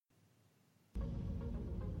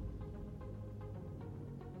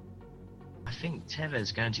I think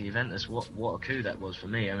Tevez going to Juventus, what a coup that was for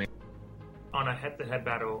me. I mean, on a head-to-head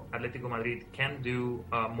battle, Atletico Madrid can do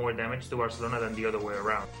more damage to Barcelona than the other way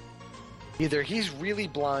around. Either he's really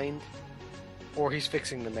blind or he's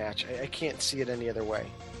fixing the match. I can't see it any other way.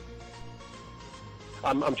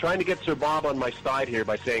 I'm trying to get Sir Bob on my side here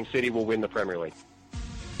by saying City will win the Premier League.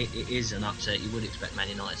 It is an upset. You would expect Man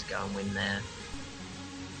United to go and win there.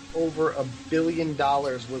 Over $1 billion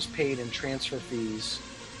was paid in transfer fees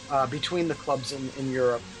between the clubs in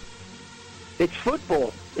Europe. It's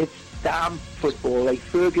football. It's damn football. Like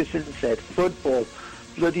Ferguson said, football.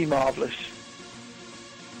 Bloody marvellous.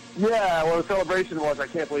 Yeah, well, the celebration was, I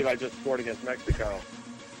can't believe I just scored against Mexico.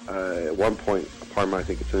 At one point, Parma, I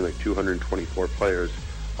think it's only like 224 players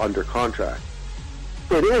under contract.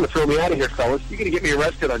 Hey, they're going to throw me out of here, fellas. You're going to get me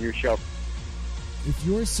arrested on your show. If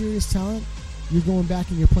you're a serious talent, you're going back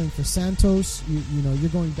and you're playing for Santos. You know, you're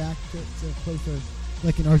going back to play for,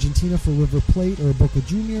 like in Argentina, for River Plate or Boca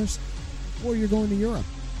Juniors, or you're going to Europe.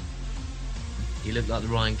 He looked like the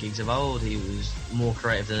Ryan Giggs of old. He was more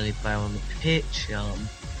creative than any player on the pitch.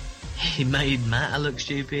 He made Mata look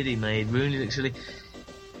stupid. He made Rooney look silly.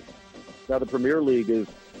 Now, the Premier League is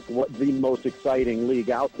the most exciting league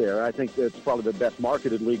out there. I think it's probably the best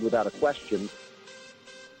marketed league without a question.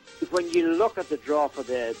 When you look at the draw for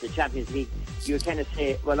the Champions League, you kind of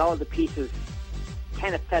say, well, all the pieces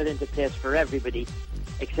kind of fell into place for everybody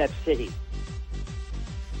except City.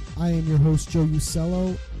 I am your host, Joe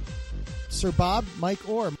Usello. Sir Bob, Mike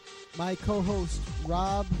Orr, my co-host,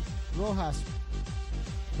 Rob Rojas,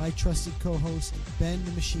 my trusted co-host, Ben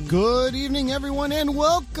the Machine. Good evening, everyone, and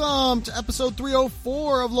welcome to episode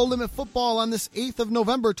 304 of Low Limit Football on this 8th of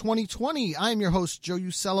November, 2020. I am your host, Joe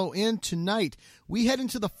Usello, and tonight we head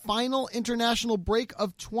into the final international break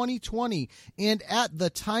of 2020, and at the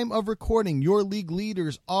time of recording, your league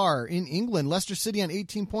leaders are in England, Leicester City on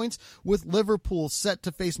 18 points, with Liverpool set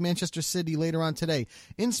to face Manchester City later on today.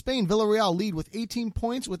 In Spain, Villarreal lead with 18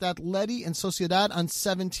 points, with Atleti and Sociedad on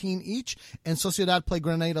 17 each, and Sociedad play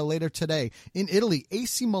Granada later today. In Italy,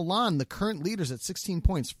 AC Milan, the current leaders at 16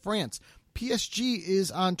 points. France, PSG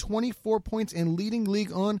is on 24 points and leading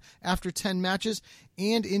Ligue 1 after 10 matches.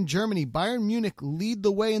 And in Germany, Bayern Munich lead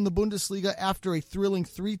the way in the Bundesliga after a thrilling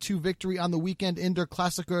 3-2 victory on the weekend in Der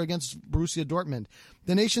Klassiker against Borussia Dortmund.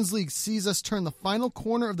 The Nations League sees us turn the final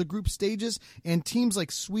corner of the group stages, and teams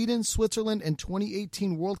like Sweden, Switzerland, and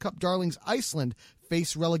 2018 World Cup darlings Iceland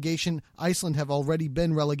face relegation. Iceland have already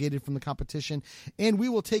been relegated from the competition. And we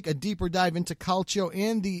will take a deeper dive into Calcio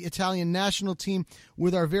and the Italian national team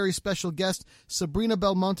with our very special guest, Sabrina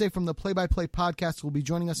Belmonte from the Play by Play podcast, will be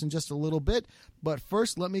joining us in just a little bit. But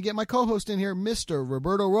first, let me get my co-host in here, Mr.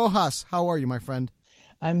 Roberto Rojas. How are you, my friend?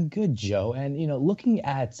 I'm good, Joe. And, looking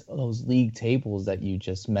at those league tables that you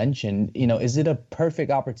just mentioned, is it a perfect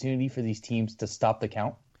opportunity for these teams to stop the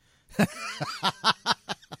count?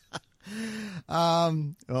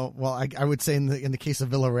 I would say in the case of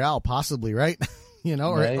Villarreal, possibly, right?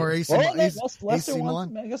 Right. or AC, Leicester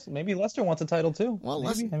Milan. I guess maybe Leicester wants a title too. Well,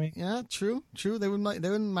 yeah, true. They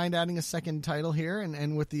wouldn't mind adding a second title here,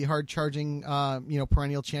 and with the hard charging,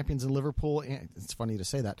 perennial champions in Liverpool. It's funny to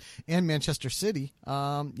say that, and Manchester City.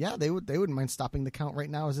 They wouldn't mind stopping the count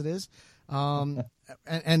right now as it is.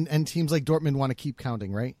 And teams like Dortmund want to keep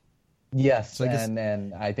counting, right? Yes, so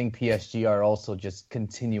and I think PSG are also just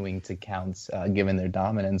continuing to count given their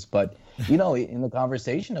dominance. But, in the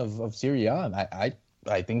conversation of Serie A,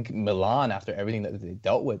 I think Milan, after everything that they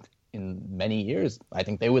dealt with in many years, I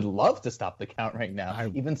think they would love to stop the count right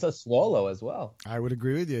now, even Sassuolo as well. I would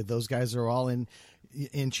agree with you. Those guys are all in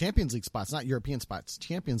Champions League spots, not European spots,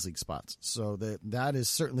 Champions League spots. So that is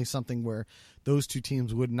certainly something where those two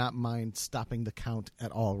teams would not mind stopping the count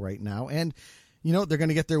at all right now. And they're going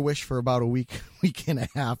to get their wish for about a week and a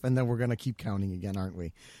half, and then we're going to keep counting again, aren't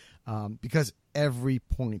we? Because every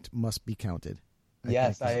point must be counted. I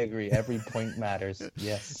agree. Every point matters.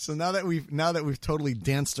 Yes. So now that we've totally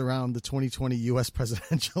danced around the 2020 U.S.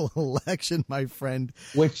 presidential election, my friend,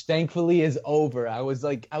 which thankfully is over. I was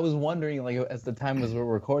wondering, as the time was we're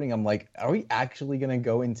recording, I'm like, are we actually going to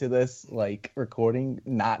go into this recording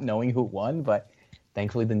not knowing who won? But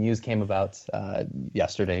thankfully, the news came about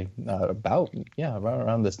yesterday,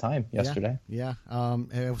 around this time yesterday. Yeah.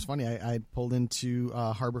 It was funny. I pulled into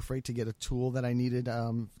Harbor Freight to get a tool that I needed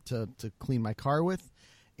to clean my car with,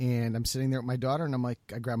 and I'm sitting there with my daughter, and I'm like,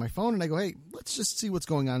 I grab my phone and I go, hey, let's just see what's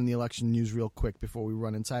going on in the election news real quick before we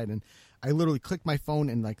run inside. And I literally clicked my phone,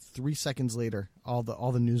 and 3 seconds later, all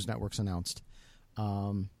the news networks announced.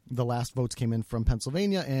 The last votes came in from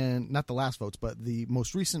Pennsylvania, and not the last votes, but the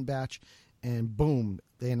most recent batch. And boom,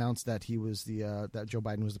 they announced that he was that Joe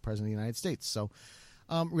Biden was the president of the United States. So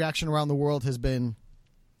Reaction around the world has been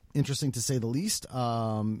interesting to say the least.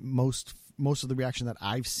 Most of the reaction that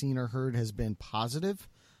I've seen or heard has been positive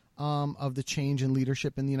of the change in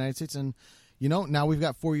leadership in the United States. And, now we've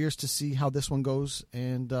got 4 years to see how this one goes.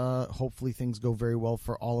 And hopefully things go very well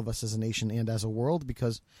for all of us as a nation and as a world,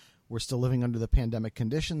 because we're still living under the pandemic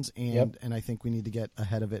conditions. And I think we need to get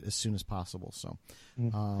ahead of it as soon as possible. So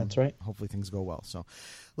that's right. Hopefully things go well. So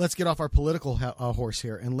let's get off our political horse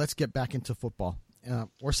here and let's get back into football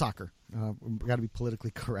or soccer. We've got to be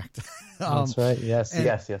politically correct. That's right. Yes.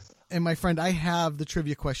 And my friend, I have the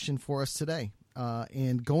trivia question for us today.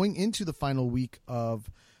 And going into the final week of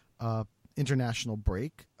international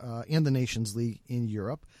break and the Nations League in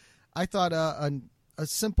Europe, I thought a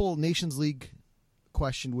simple Nations League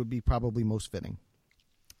question would be probably most fitting.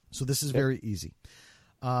 So this is very easy.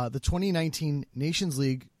 The 2019 Nations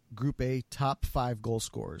League Group A top 5 goal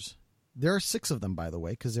scorers. There are 6 of them, by the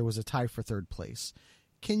way, because there was a tie for third place.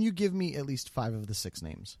 Can you give me at least 5 of the 6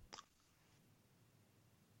 names?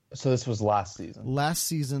 So this was last season. Last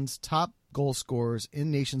season's top goal scorers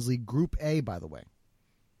in Nations League Group A, by the way.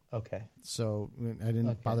 Okay. So I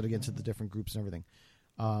didn't bother to get into the different groups and everything.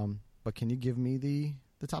 But can you give me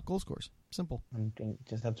the top goal scorers? Simple. I'm going to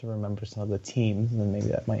just have to remember some of the teams, and then maybe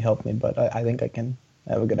that might help me. But I think I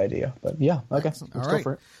have a good idea. But yeah, okay. Excellent. Let's go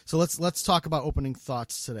for it. So let's talk about opening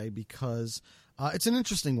thoughts today, because it's an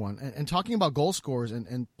interesting one. And talking about goal scorers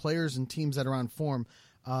and players and teams that are on form,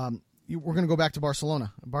 we're going to go back to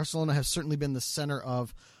Barcelona. Barcelona has certainly been the center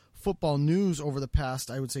of football news over the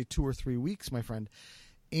past, I would say, 2 or 3 weeks, my friend.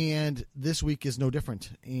 And this week is no different.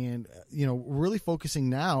 And, really focusing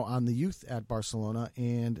now on the youth at Barcelona,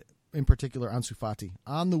 and in particular Ansu Fati.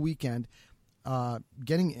 On the weekend,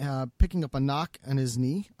 picking up a knock on his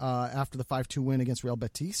knee after the 5-2 win against Real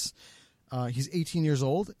Betis. He's 18 years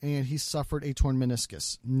old, and he suffered a torn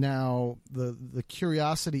meniscus. Now, the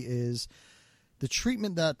curiosity is the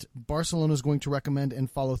treatment that Barcelona is going to recommend and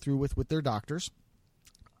follow through with their doctors.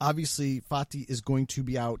 Obviously, Fati is going to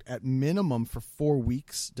be out at minimum for 4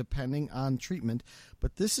 weeks, depending on treatment.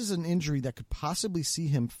 But this is an injury that could possibly see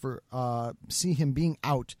him being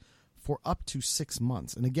out for up to 6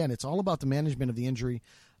 months. And again, it's all about the management of the injury.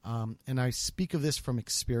 And I speak of this from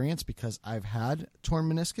experience because I've had torn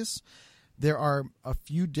meniscus. There are a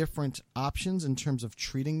few different options in terms of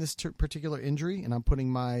treating this particular injury, and I'm putting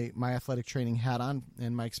my athletic training hat on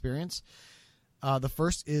and my experience. The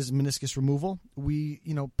first is meniscus removal. We,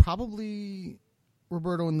 probably,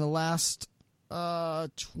 Roberto, in the last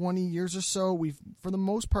 20 years or so, for the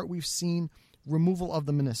most part, we've seen removal of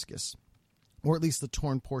the meniscus, or at least the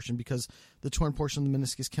torn portion, because the torn portion of the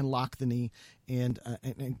meniscus can lock the knee and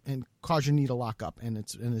cause your knee to lock up, and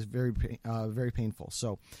it's very very painful.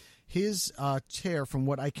 So his tear, from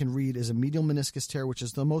what I can read, is a medial meniscus tear, which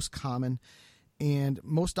is the most common, and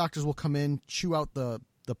most doctors will come in, chew out the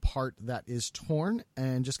part that is torn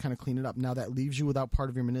and just kind of clean it up. Now that leaves you without part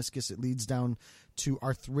of your meniscus. It leads down to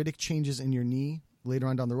arthritic changes in your knee later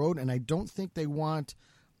on down the road. And I don't think they want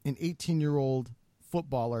an 18-year-old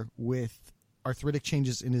footballer with arthritic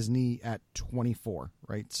changes in his knee at 24,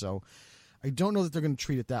 right? So I don't know that they're going to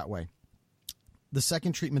treat it that way. The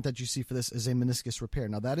second treatment that you see for this is a meniscus repair.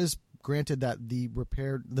 Now that is granted that the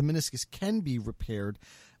meniscus can be repaired.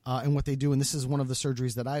 And what they do, and this is one of the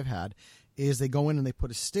surgeries that I've had, is they go in and they put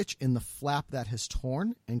a stitch in the flap that has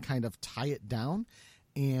torn and kind of tie it down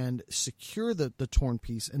and secure the torn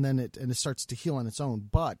piece, and then it starts to heal on its own.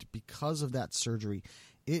 But because of that surgery,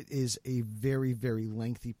 it is a very, very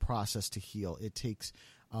lengthy process to heal. It takes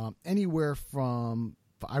anywhere from,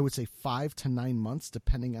 I would say, 5 to 9 months,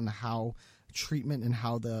 depending on how treatment and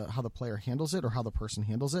how the player handles it or how the person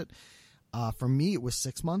handles it. For me, it was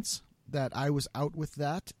 6 months that I was out with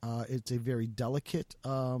that. It's a very delicate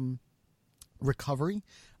recovery,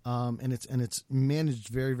 and it's managed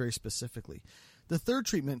very, very specifically. The third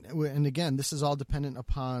treatment, and again, this is all dependent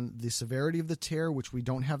upon the severity of the tear, which we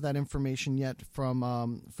don't have that information yet from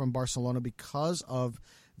Barcelona because of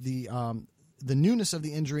the newness of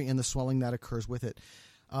the injury and the swelling that occurs with it.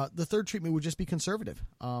 The third treatment would just be conservative,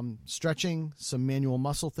 stretching, some manual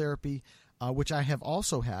muscle therapy, which I have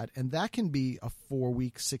also had, and that can be a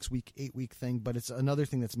 4-week, 6-week, 8-week thing, but it's another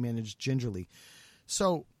thing that's managed gingerly.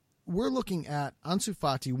 So we're looking at Ansu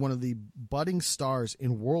Fati, one of the budding stars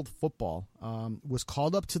in world football, was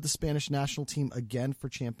called up to the Spanish national team again for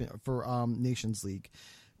Nations League,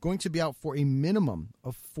 going to be out for a minimum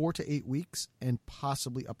of 4 to 8 weeks and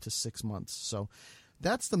possibly up to 6 months. So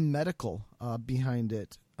that's the medical behind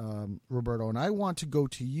it, Roberto. And I want to go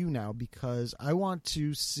to you now because I want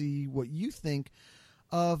to see what you think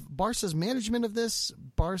of Barca's management of this,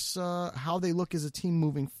 Barca, how they look as a team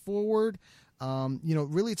moving forward,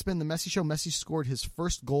 Really it's been the Messi show. Messi scored his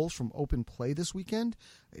first goals from open play this weekend.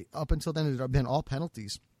 Up until then, it had been all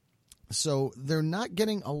penalties. So they're not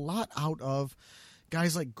getting a lot out of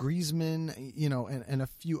guys like Griezmann, and a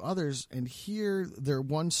few others. And here their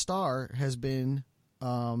one star has been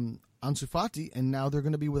Ansu Fati, and now they're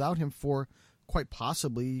going to be without him for quite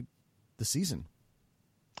possibly the season.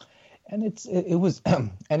 And it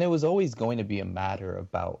was always going to be a matter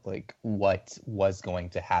about like what was going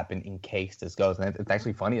to happen in case this goes. And it's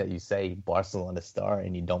actually funny that you say Barcelona star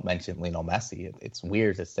and you don't mention Lionel Messi. It's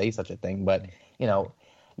weird to say such a thing, but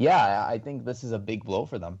I think this is a big blow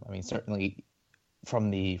for them. I mean, certainly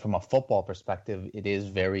from a football perspective, it is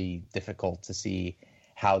very difficult to see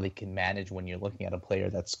how they can manage when you're looking at a player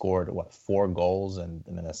that scored 4 goals and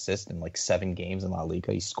an assist in like 7 games in La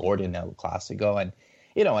Liga. He scored in El Clasico, and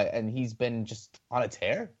and he's been just on a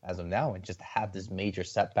tear as of now, and just to have this major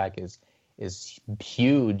setback is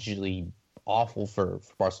hugely awful for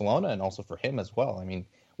Barcelona and also for him as well. I mean,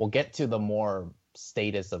 we'll get to the more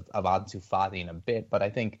status of Ansu Fati in a bit, but I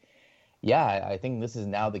think this is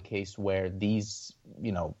now the case where these,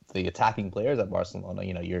 the attacking players at Barcelona,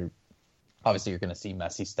 you're going to see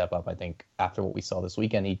Messi step up. I think after what we saw this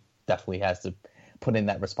weekend, he definitely has to put in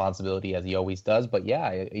that responsibility as he always does. But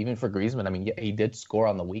even for Griezmann, I mean, he did score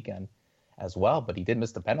on the weekend as well, but he did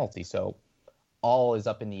miss the penalty. So all is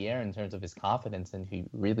up in the air in terms of his confidence, and he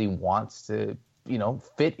really wants to,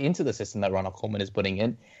 fit into the system that Ronald Koeman is putting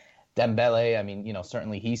in. Dembele, I mean,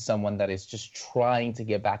 certainly he's someone that is just trying to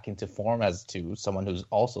get back into form, as to someone who's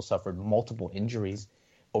also suffered multiple injuries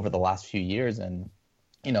over the last few years. And,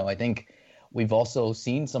 I think we've also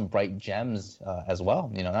seen some bright gems as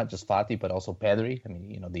well, not just Fati, but also Pedri. I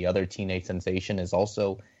mean, the other teenage sensation has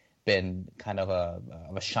also been kind of a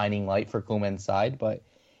shining light for Koeman's side. But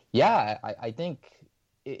I think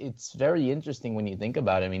it's very interesting when you think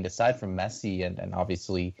about it. I mean, aside from Messi and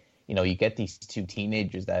obviously, you get these 2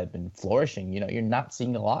 teenagers that have been flourishing, you're not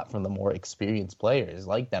seeing a lot from the more experienced players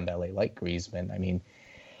like Dembele, like Griezmann. I mean,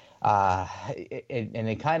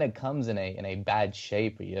 it kind of comes in a bad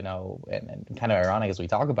shape, and kind of ironic as we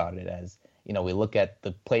talk about it, as we look at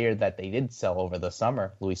the player that they did sell over the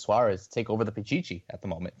summer, Luis Suarez, take over the Pichichi at the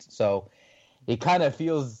moment. So it kind of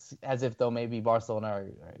feels as if though maybe Barcelona are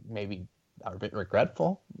a bit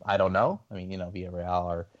regretful. I don't know. I mean,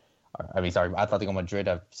 Villarreal Atletico Madrid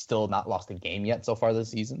have still not lost a game yet so far this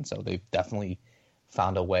season, so they've definitely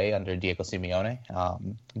found a way under Diego Simeone.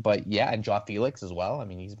 And Joao Felix as well. I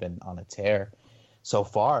mean, he's been on a tear so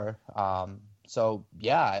far.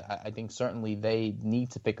 I think certainly they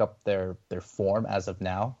need to pick up their form as of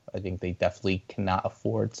now. I think they definitely cannot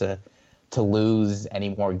afford to lose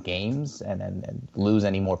any more games and lose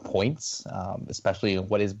any more points, especially in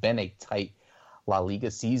what has been a tight La Liga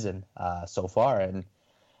season so far.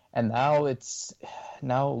 And now it's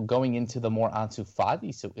going into the more Ansu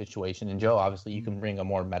Fati situation. And Joe, obviously you can bring a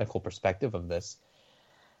more medical perspective of this.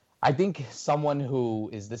 I think someone who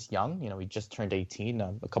is this young, he just turned 18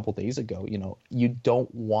 a couple days ago, you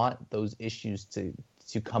don't want those issues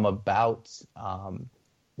to come about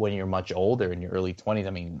when you're much older, in your early 20s. I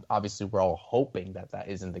mean, obviously we're all hoping that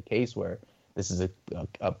isn't the case, where this is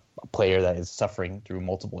a player that is suffering through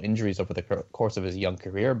multiple injuries over the course of his young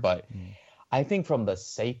career. But I think from the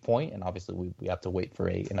safe point, and obviously we have to wait for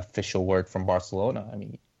an official word from Barcelona, I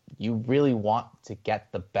mean, you really want to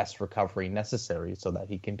get the best recovery necessary so that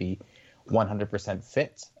he can be 100%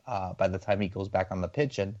 fit by the time he goes back on the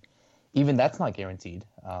pitch. And even that's not guaranteed,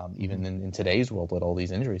 even in today's world with all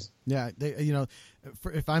these injuries. Yeah,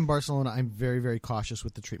 if I'm Barcelona, I'm very, very cautious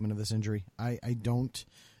with the treatment of this injury. I don't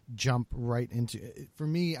jump right into it. For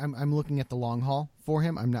me, I'm looking at the long haul for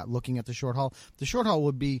him. I'm not looking at the short haul. The short haul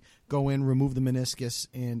would be go in, remove the meniscus,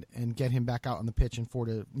 and get him back out on the pitch in 4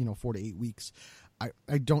 to 8 weeks.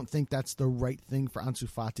 I don't think that's the right thing for Ansu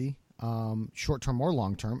Fati, short term or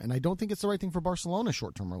long term, and I don't think it's the right thing for Barcelona,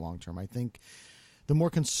 short term or long term. I think the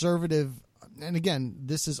more conservative, and again,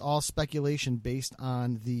 this is all speculation based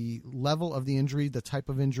on the level of the injury, the type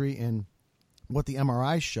of injury, and what the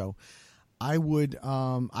MRIs show. I would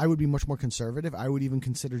be much more conservative. I would even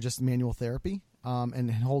consider just manual therapy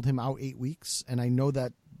and hold him out 8 weeks. And I know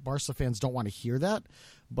that Barca fans don't want to hear that,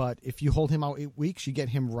 but if you hold him out 8 weeks, you get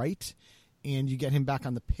him right, and you get him back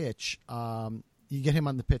on the pitch. You get him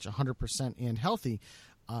on the pitch 100% and healthy.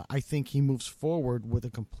 I think he moves forward with a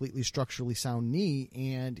completely structurally sound knee,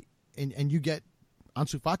 and you get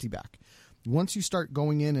Ansu Fati back. Once you start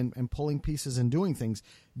going in and pulling pieces and doing things,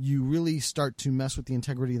 you really start to mess with the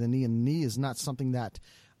integrity of the knee, and the knee is not something that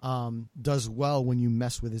does well when you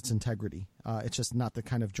mess with its integrity. It's just not the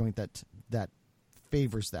kind of joint that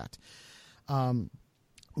favors that.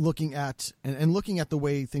 looking at the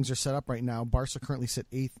way things are set up right now, Barca currently sit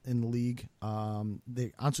 8th in the league.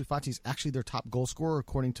 Ansu Fati is actually their top goal scorer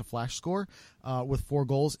according to Flash Score, with 4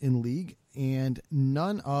 goals in league, and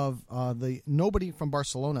nobody from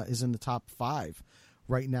Barcelona is in the top 5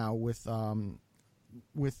 right now with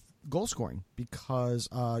goal scoring, because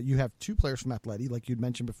you have 2 players from Atleti, like you'd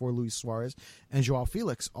mentioned before, Luis Suarez and Joao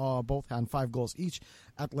Felix, both on 5 goals each.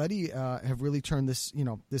 Atleti have really turned this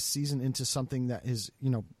season into something that is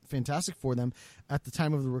fantastic for them. At the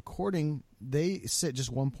time of the recording, they sit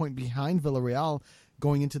just 1 point behind Villarreal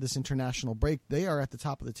going into this international break. They are at the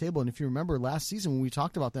top of the table, and if you remember last season when we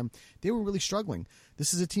talked about them, they were really struggling.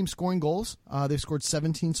 This is a team scoring goals. They've scored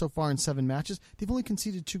 17 so far in 7 matches. They've only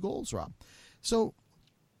conceded 2 goals, Rob. So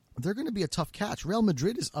they're going to be a tough catch. Real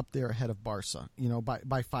Madrid is up there ahead of Barca,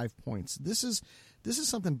 by 5 points. This is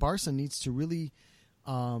something Barca needs to really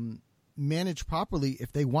manage properly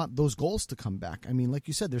if they want those goals to come back. I mean, like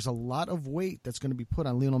you said, there's a lot of weight that's going to be put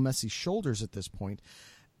on Lionel Messi's shoulders at this point.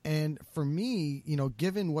 And for me,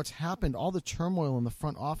 given what's happened, all the turmoil in the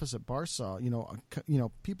front office at Barca,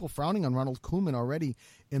 people frowning on Ronald Koeman already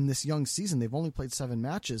in this young season. They've only played 7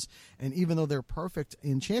 matches, and even though they're perfect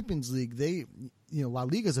in Champions League, La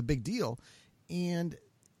Liga is a big deal, and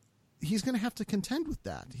he's going to have to contend with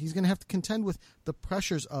that. He's going to have to contend with the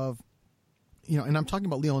pressures of, and I'm talking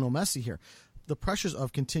about Lionel Messi here, the pressures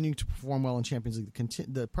of continuing to perform well in Champions League,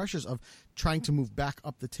 the pressures of trying to move back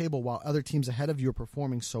up the table while other teams ahead of you are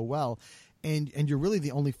performing so well. And you're really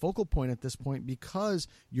the only focal point at this point, because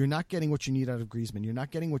you're not getting what you need out of Griezmann. You're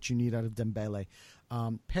not getting what you need out of Dembele.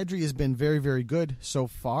 Pedri has been very, very good so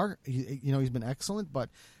far. He's been excellent, but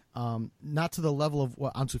not to the level of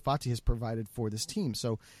what Ansu Fati has provided for this team.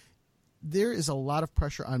 So there is a lot of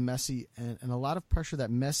pressure on Messi, and a lot of pressure that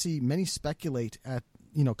many speculate at,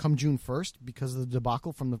 come June 1st, because of the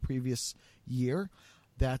debacle from the previous year,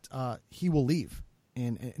 that he will leave.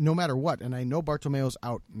 And no matter what, and I know Bartomeu's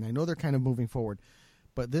out, and I know they're kind of moving forward,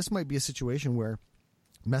 but this might be a situation where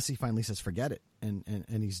Messi finally says forget it,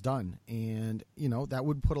 and he's done. And, that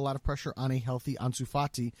would put a lot of pressure on a healthy Ansu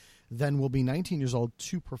Fati, then will be 19 years old,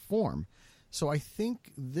 to perform. So I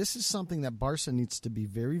think this is something that Barca needs to be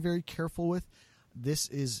very, very careful with. This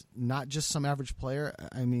is not just some average player.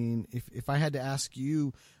 I mean, if I had to ask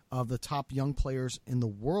you of the top young players in the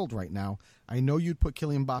world right now, I know you'd put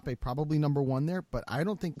Kylian Mbappe probably number 1 there, but I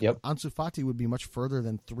don't think Ansu Fati would be much further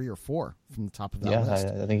than 3 or 4 from the top of that list.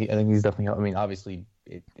 I think he's definitely. I mean, obviously,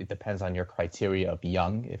 it depends on your criteria of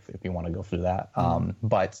young, if you want to go through that.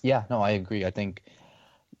 But yeah, no, I agree. I think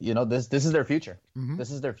this is their future. Mm-hmm.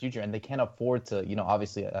 This is their future, and they can't afford to.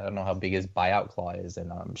 Obviously, I don't know how big his buyout clause is,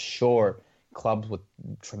 and I'm sure clubs with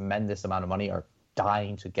tremendous amount of money are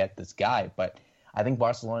dying to get this guy, but I think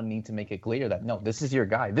Barcelona need to make it clear that no, this is your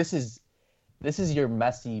guy. This is your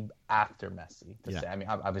Messi after Messi. Say. I mean,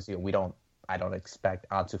 obviously I don't expect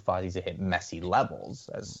Ansu Fati to hit Messi levels,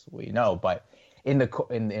 as we know, but in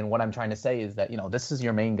what I'm trying to say is that this is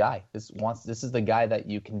your main guy. This is the guy that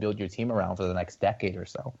you can build your team around for the next decade or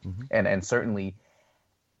so, and certainly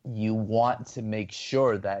you want to make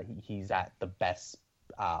sure that he's at the best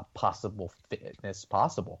possible fitness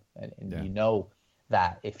possible, and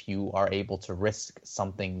that if you are able to risk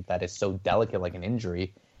something that is so delicate like an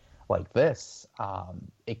injury like this,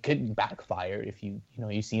 it could backfire if you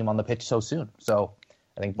see him on the pitch so soon. So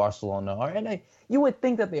I think Barcelona are, and you would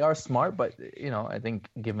think that they are smart, but I think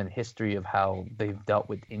given history of how they've dealt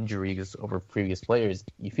with injuries over previous players,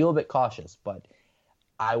 you feel a bit cautious. But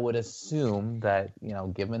I would assume that,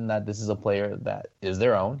 given that this is a player that is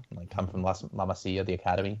their own, like come from La Masia, the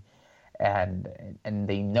academy, and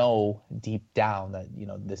they know deep down that,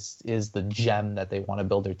 this is the gem that they want to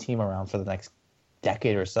build their team around for the next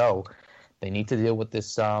decade or so, they need to deal with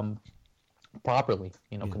this properly,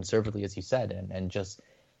 conservatively, as you said, and just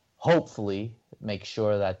hopefully make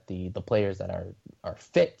sure that the players that are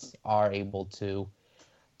fit are able to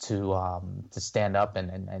stand up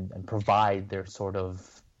and provide their sort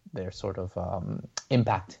of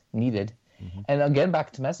impact needed. And again,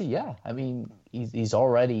 back to Messi, I mean, he's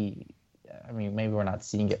already. I mean, maybe we're not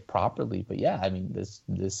seeing it properly, but I mean,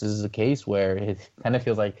 this is a case where it kind of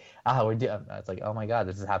feels like it's like, oh my God,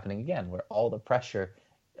 this is happening again, where all the pressure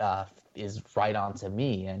is right onto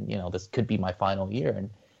me, and this could be my final year, and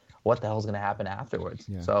what the hell is going to happen afterwards?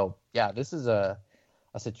 So this is a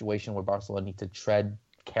situation where Barcelona need to tread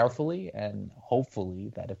carefully, and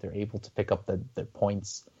hopefully that if they're able to pick up the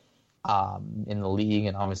points in the league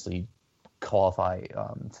and obviously qualify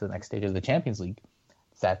to the next stage of the Champions League,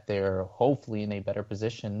 that they're hopefully in a better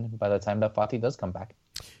position by the time that Fati does come back.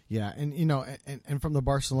 Yeah, and and from the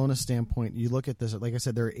Barcelona standpoint, you look at this. Like I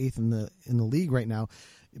said, they're 8th in the league right now,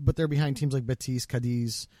 but they're behind teams like Betis,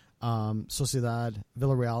 Cadiz, Sociedad,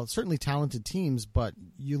 Villarreal. Certainly talented teams, but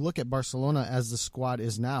you look at Barcelona as the squad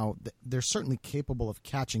is now. They're certainly capable of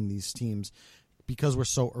catching these teams because we're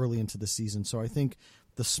so early into the season. So I think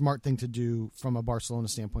the smart thing to do from a Barcelona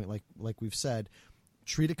standpoint, like we've said,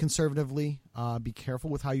 treat it conservatively. Be careful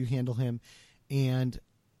with how you handle him, and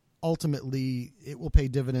ultimately, it will pay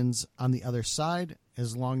dividends on the other side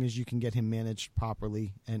as long as you can get him managed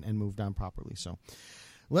properly and moved on properly. So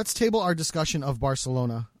let's table our discussion of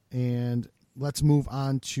Barcelona and let's move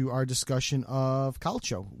on to our discussion of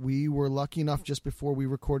Calcio. We were lucky enough just before we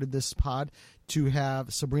recorded this pod to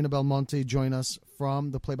have Sabrina Belmonte join us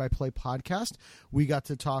from the Play-by-Play podcast. We got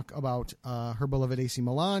to talk about her beloved AC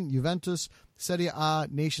Milan, Juventus, Serie A,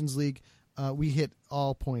 Nations League. We hit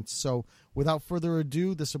all points. So without further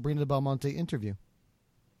ado, the Sabrina Belmonte interview.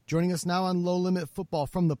 Joining us now on Low Limit Football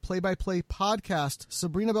from the Play-by-Play podcast,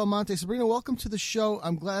 Sabrina Belmonte. Sabrina, welcome to the show.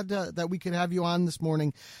 I'm glad that we could have you on this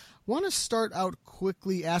morning. I want to start out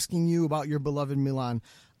quickly asking you about your beloved Milan.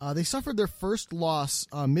 They suffered their first loss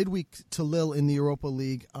midweek to Lille in the Europa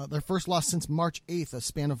League, their first loss since March 8th, a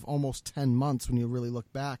span of almost 10 months when you really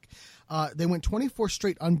look back. They went 24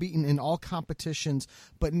 straight unbeaten in all competitions,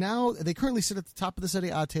 but now they currently sit at the top of the Serie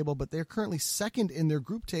A table, but they're currently second in their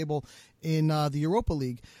group table in the Europa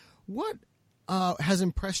League. What has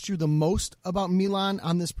impressed you the most about Milan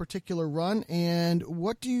on this particular run, and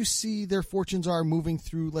what do you see their fortunes are moving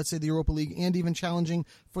through, let's say, the Europa League and even challenging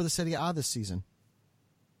for the Serie A this season?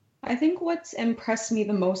 I think what's impressed me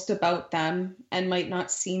the most about them, and might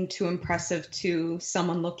not seem too impressive to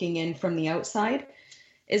someone looking in from the outside,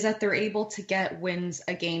 is that they're able to get wins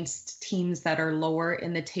against teams that are lower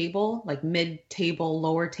in the table, like mid-table,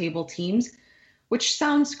 lower table teams, which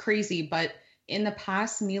sounds crazy, but in the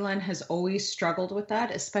past, Milan has always struggled with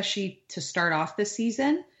that, especially to start off the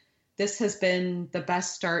season. This has been the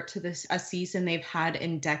best start to a season they've had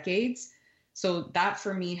in decades. So that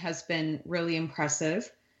for me has been really impressive.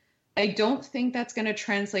 I don't think that's going to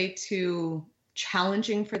translate to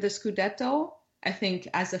challenging for the Scudetto. I think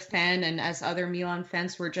as a fan and as other Milan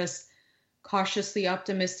fans, we're just cautiously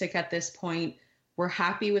optimistic at this point. We're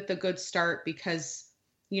happy with the good start because,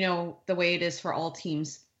 the way it is for all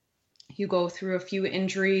teams. You go through a few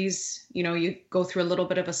injuries, you go through a little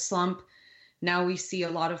bit of a slump. Now we see a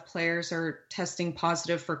lot of players are testing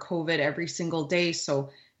positive for COVID every single day. So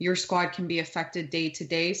your squad can be affected day to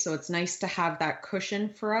day. So it's nice to have that cushion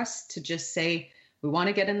for us to just say, we want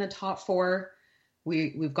to get in the top 4.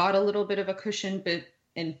 We've got a little bit of a cushion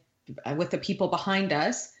with the people behind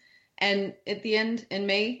us. And at the end in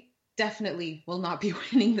May, definitely will not be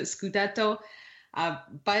winning the Scudetto.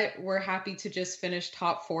 But we're happy to just finish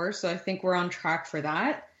top 4. So I think we're on track for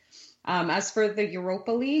that. As for the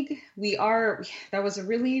Europa League, that was a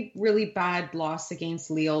really, really bad loss against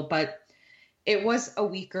Lille, but it was a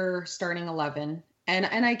weaker starting 11.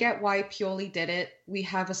 And I get why Pioli did it. We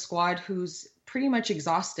have a squad who's pretty much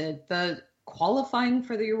exhausted. The qualifying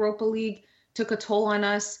for the Europa League took a toll on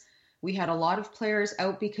us. We had a lot of players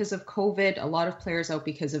out because of COVID, a lot of players out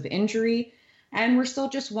because of injury. And we're still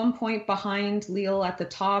just 1 point behind Lille at the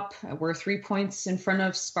top. We're 3 points in front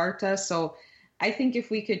of Sparta. So I think if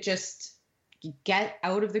we could just get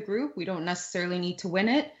out of the group, we don't necessarily need to win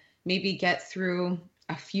it, maybe get through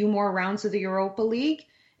a few more rounds of the Europa League,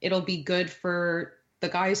 it'll be good for the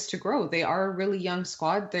guys to grow. They are a really young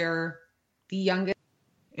squad. They're the youngest.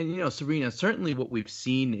 And, Sabrina, certainly what we've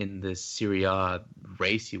seen in this Serie A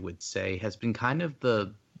race, you would say, has been kind of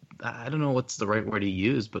I don't know what's the right word to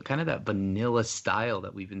use, but kind of that vanilla style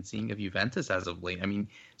that we've been seeing of Juventus as of late. I mean,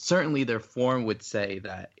 certainly their form would say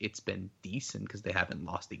that it's been decent because they haven't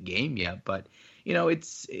lost a game yet. But,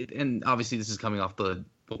 and obviously this is coming off the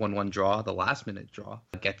 1-1 draw, the last-minute draw.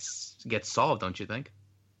 Gets solved, don't you think?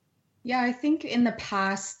 Yeah, I think in the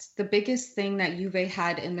past, the biggest thing that Juve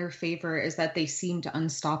had in their favor is that they seemed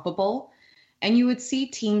unstoppable. And you would see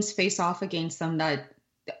teams face off against them that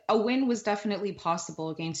a win was definitely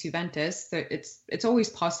possible against Juventus. It's always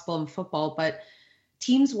possible in football, but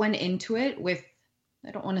teams went into it with,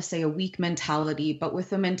 I don't want to say a weak mentality, but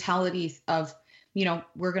with a mentality of,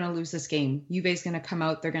 we're going to lose this game. Juve's going to come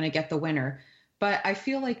out, they're going to get the winner. But I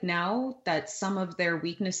feel like now that some of their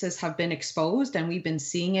weaknesses have been exposed and we've been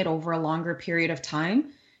seeing it over a longer period of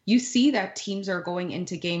time, you see that teams are going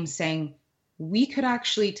into games saying, we could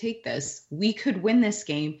actually take this. We could win this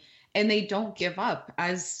game. And they don't give up,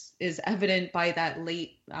 as is evident by that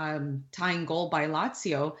late tying goal by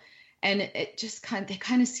Lazio. And it just they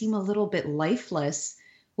kind of seem a little bit lifeless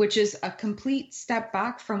which is a complete step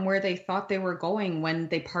back from where they thought they were going when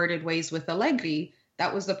they parted ways with Allegri.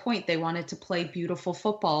 That was the point. They wanted to play beautiful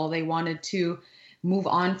football. They wanted to move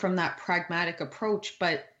on from that pragmatic approach.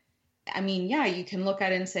 But I mean, yeah, you can look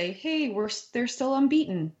at it and say, hey, they're still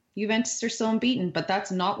unbeaten. Juventus are still unbeaten, but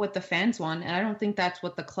that's not what the fans want. And I don't think that's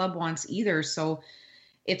what the club wants either. So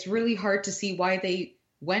it's really hard to see why they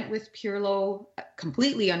went with Pirlo,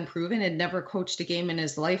 completely unproven, had never coached a game in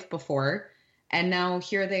his life before. And now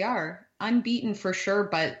here they are, unbeaten for sure,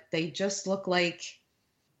 but they just look like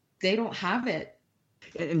they don't have it.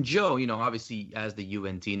 And Joe, obviously as the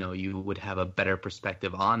Juventino, you would have a better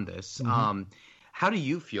perspective on this. Mm-hmm. How do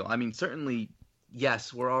you feel? I mean, certainly,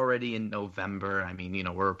 yes, we're already in November. I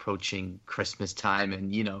mean, we're approaching Christmas time.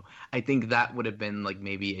 And, I think that would have been like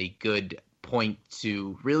maybe a good point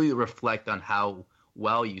to really reflect on how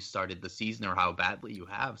well you started the season or how badly you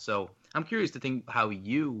have. So I'm curious to think how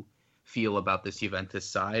you feel about this Juventus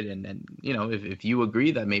side. And if you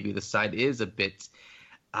agree that maybe the side is a bit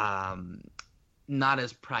not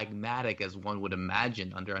as pragmatic as one would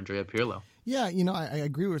imagine under Andrea Pirlo. Yeah, I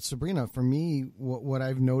agree with Sabrina. For me, what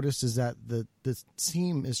I've noticed is that the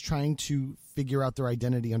team is trying to figure out their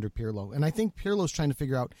identity under Pirlo. And I think Pirlo's trying to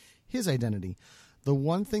figure out his identity. The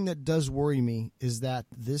one thing that does worry me is that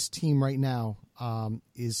this team right now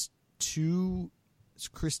is too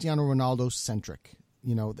Cristiano Ronaldo-centric.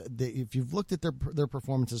 If you've looked at their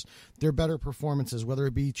performances, their better performances, whether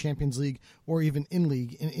it be Champions League or even in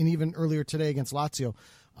league, and even earlier today against Lazio,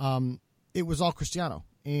 it was all Cristiano.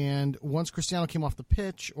 And once Cristiano came off the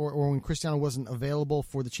pitch, or when Cristiano wasn't available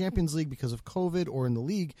for the Champions League because of COVID or in the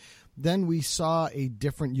league, then we saw a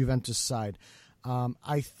different Juventus side.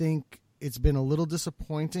 I think it's been a little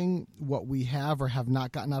disappointing what we have or have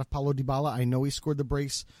not gotten out of Paulo Dybala. I know he scored the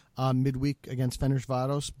brace midweek against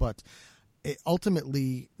Fenerbahce, but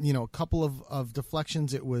ultimately, a couple of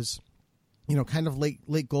deflections. It was, kind of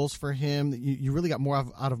late goals for him. You really got more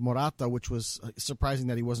out of Morata, which was surprising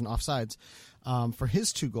that he wasn't offsides for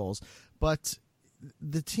his 2 goals. But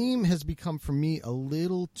the team has become, for me, a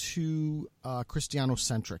little too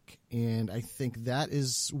Cristiano-centric. And I think that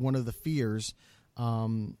is one of the fears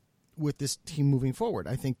with this team moving forward.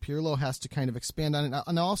 I think Pirlo has to kind of expand on it.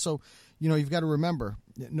 And also, you've got to remember,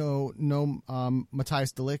 no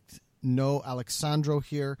Matthias de Ligt, no Alexandro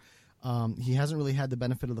here. He hasn't really had the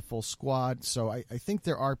benefit of the full squad. So I think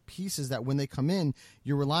there are pieces that when they come in,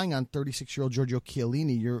 you're relying on 36-year-old Giorgio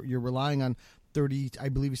Chiellini. You're relying on 30, I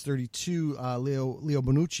believe he's 32, Leo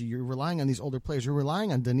Bonucci. You're relying on these older players. You're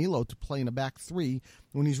relying on Danilo to play in a back 3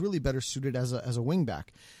 when he's really better suited as a wing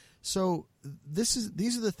back. So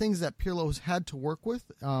these are the things that Pirlo has had to work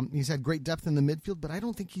with. He's had great depth in the midfield, but I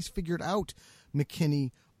don't think he's figured out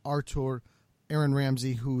McKinney, Artur, Aaron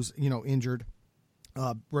Ramsey, who's injured,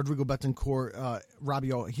 Rodrigo Betancourt,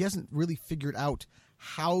 Rabiot. He hasn't really figured out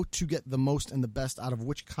how to get the most and the best out of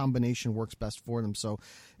which combination works best for them. So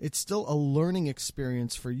it's still a learning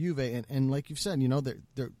experience for Juve. And like you've said,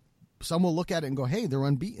 some will look at it and go, hey, they're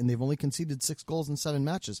unbeaten. They've only conceded 6 goals in 7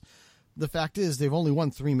 matches. The fact is they've only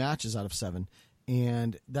won 3 matches out of 7.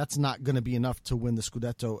 And that's not going to be enough to win the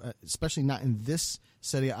Scudetto, especially not in this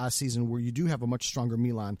Serie A season where you do have a much stronger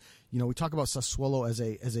Milan. We talk about Sassuolo as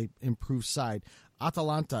a improved side.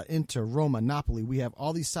 Atalanta, Inter, Roma, Napoli. We have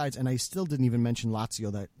all these sides, and I still didn't even mention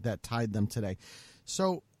Lazio that tied them today.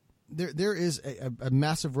 So there is a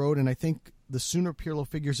massive road, and I think the sooner Pirlo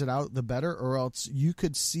figures it out, the better, or else you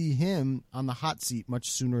could see him on the hot seat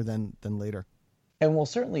much sooner than later. And well,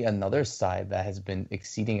 certainly another side that has been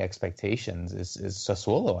exceeding expectations is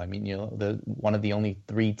Sassuolo. I mean, one of the only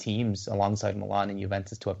 3 teams alongside Milan and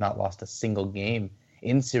Juventus to have not lost a single game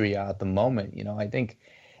in Serie A at the moment. I think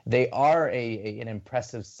they are an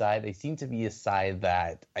impressive side. They seem to be a side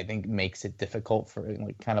that I think makes it difficult for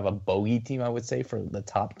kind of a bogey team, I would say, for the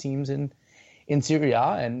top teams in Serie A.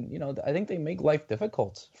 And, I think they make life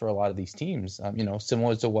difficult for a lot of these teams,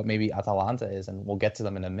 similar to what maybe Atalanta is, and we'll get to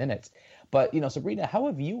them in a minute. But, Sabrina, how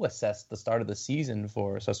have you assessed the start of the season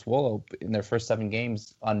for Sassuolo in their first 7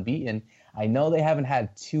 games unbeaten? I know they haven't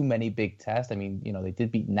had too many big tests. I mean, they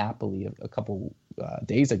did beat Napoli a couple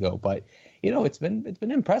days ago, but, it's been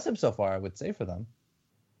impressive so far, I would say, for them.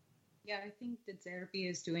 Yeah, I think De Zerbi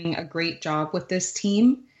is doing a great job with this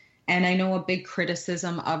team. And I know a big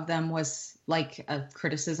criticism of them was like a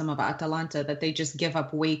criticism of Atalanta, that they just give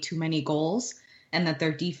up way too many goals and that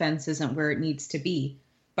their defense isn't where it needs to be.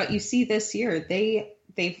 But you see this year,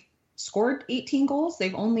 they've scored 18 goals.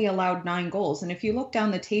 They've only allowed 9 goals. And if you look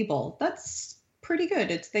down the table, that's pretty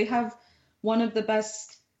good. They have one of the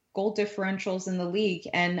best goal differentials in the league.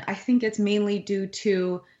 And I think it's mainly due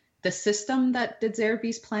to the system that De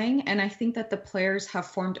Zerbi's playing. And I think that the players have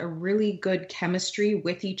formed a really good chemistry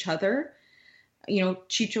with each other. You know,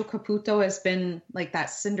 Chicho Caputo has been like that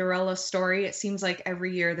Cinderella story. It seems like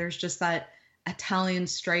every year there's just that Italian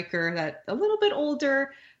striker that a little bit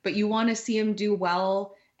older, but you want to see him do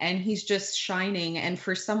well, and he's just shining. And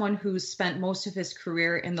for someone who's spent most of his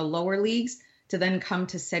career in the lower leagues to then come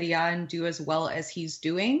to Serie A and do as well as he's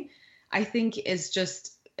doing, I think is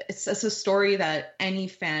just, it's a story that any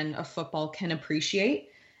fan of football can appreciate.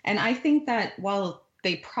 And I think that while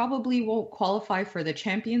they probably won't qualify for the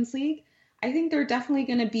Champions League, I think they're definitely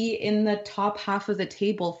going to be in the top half of the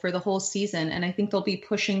table for the whole season. And I think they'll be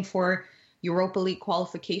pushing for Europa League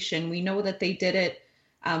qualification. We know that they did it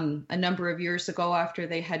a number of years ago after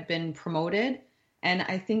they had been promoted. And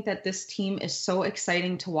I think that this team is so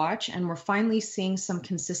exciting to watch. And we're finally seeing some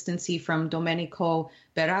consistency from Domenico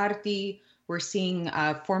Berardi. We're seeing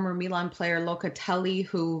former Milan player Locatelli,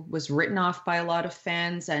 who was written off by a lot of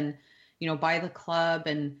fans and, you know, by the club.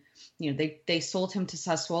 And, you know, they sold him to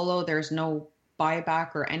Sassuolo. There's no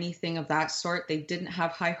buyback or anything of that sort. They didn't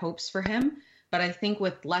have high hopes for him. But I think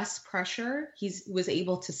with less pressure, he was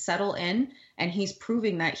able to settle in, and he's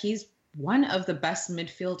proving that he's one of the best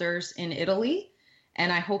midfielders in Italy.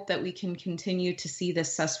 And I hope that we can continue to see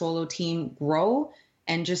this Sassuolo team grow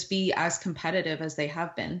and just be as competitive as they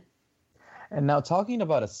have been. And now talking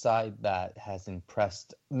about a side that has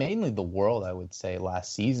impressed mainly the world, I would say,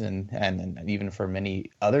 last season, and even for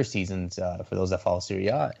many other seasons for those that follow Serie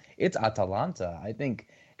A, it's Atalanta. I think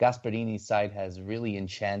Gasperini's side has really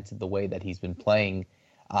enchanted the way that he's been playing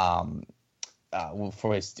with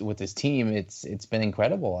his team. It's been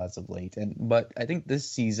incredible as of late. But I think this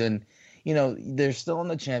season, you know, they're still in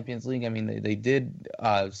the Champions League. I mean, they did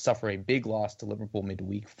suffer a big loss to Liverpool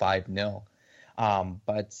midweek, 5-0.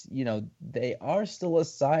 But, you know, they are still a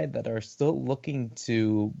side that are still looking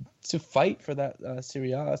to fight for that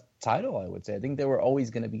Serie A title, I would say. I think they were always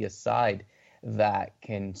going to be a side that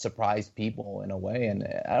can surprise people in a way. And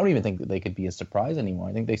I don't even think that they could be a surprise anymore.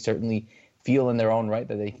 I think they certainly feel in their own right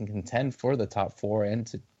that they can contend for the top four and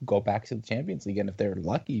to go back to the Champions League. And if they're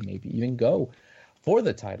lucky, maybe even go for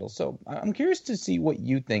the title. So I'm curious to see what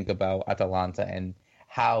you think about Atalanta and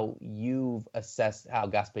how you've assessed how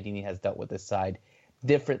Gasperini has dealt with this side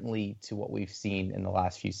differently to what we've seen in the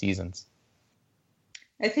last few seasons.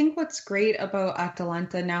 I think what's great about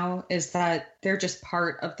Atalanta now is that they're just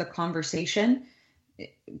part of the conversation.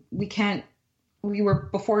 We were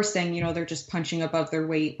before saying, you know, they're just punching above their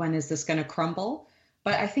weight. When is this going to crumble?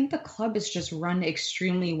 But I think the club is just run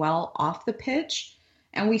extremely well off the pitch.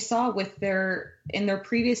 And we saw in their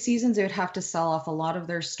previous seasons, they would have to sell off a lot of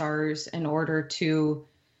their stars in order to,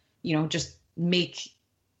 you know, just make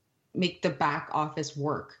the back office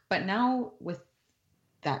work. But now with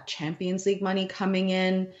that Champions League money coming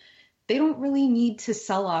in, they don't really need to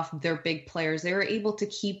sell off their big players. They were able to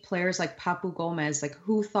keep players like Papu Gomez, like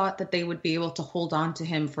who thought that they would be able to hold on to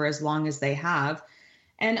him for as long as they have.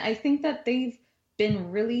 And I think that they've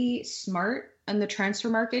been really smart in the transfer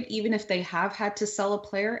market. Even if they have had to sell a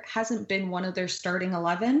player, it hasn't been one of their starting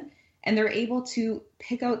 11. And they're able to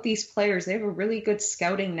pick out these players. They have a really good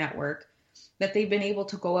scouting network that they've been able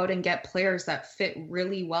to go out and get players that fit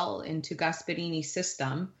really well into Gasperini's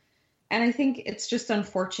system. And I think it's just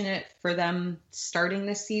unfortunate for them starting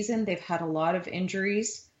this season. They've had a lot of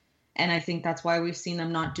injuries. And I think that's why we've seen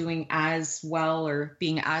them not doing as well or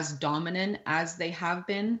being as dominant as they have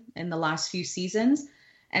been in the last few seasons.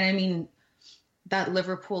 And I mean, that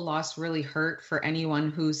Liverpool loss really hurt for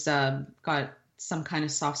anyone who's got some kind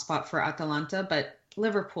of soft spot for Atalanta. But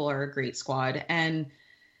Liverpool are a great squad. And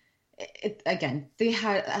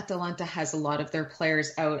Atalanta has a lot of their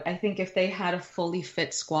players out. I think if they had a fully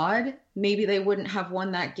fit squad, maybe they wouldn't have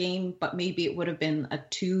won that game, but maybe it would have been a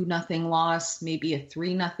 2-0 loss, maybe a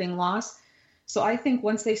 3-0 loss. So I think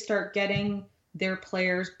once they start getting their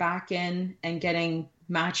players back in and getting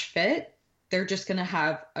match fit, they're just going to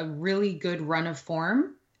have a really good run of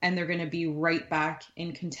form and they're going to be right back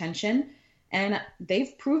in contention. And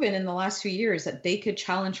they've proven in the last few years that they could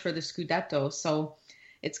challenge for the Scudetto. So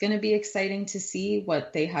it's going to be exciting to see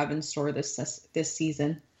what they have in store this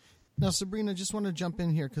season. Now, Sabrina, just want to jump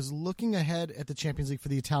in here because looking ahead at the Champions League for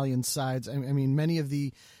the Italian sides, I mean, many of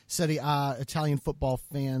the Serie A Italian football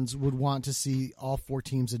fans would want to see all four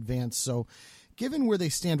teams advance. So given where they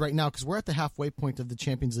stand right now, because we're at the halfway point of the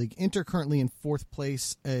Champions League, Inter currently in fourth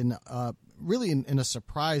place and really in a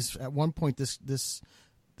surprise. At one point, this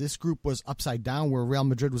group was upside down where Real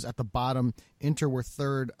Madrid was at the bottom. Inter were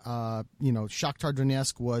third. Shakhtar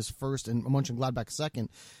Donetsk was first and Mönchengladbach second.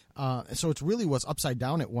 So it really was upside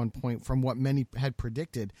down at one point from what many had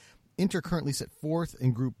predicted. Inter currently sit fourth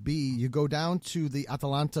in Group B. You go down to the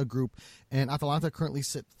Atalanta group, and Atalanta currently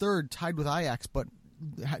sit third, tied with Ajax, but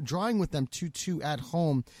drawing with them 2-2 at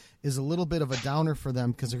home is a little bit of a downer for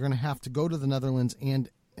them because they're going to have to go to the Netherlands and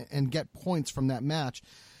get points from that match.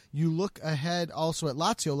 You look ahead also at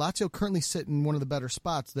Lazio. Lazio currently sit in one of the better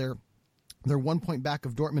spots. They're 1 point back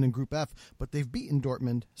of Dortmund in Group F, but they've beaten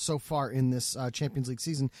Dortmund so far in this Champions League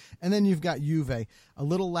season. And then you've got Juve, a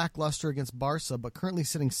little lackluster against Barca, but currently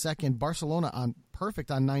sitting second. Barcelona perfect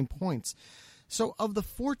on 9 points. So of the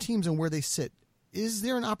 4 teams and where they sit, is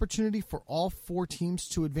there an opportunity for all 4 teams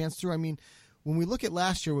to advance through? I mean, when we look at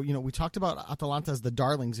last year, we talked about Atalanta as the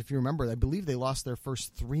darlings. If you remember, I believe they lost their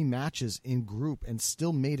first 3 matches in group and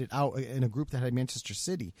still made it out in a group that had Manchester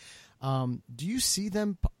City. Do you see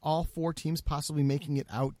them, all 4 teams, possibly making it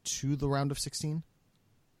out to the round of 16?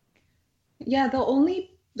 Yeah, the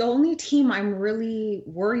only team I'm really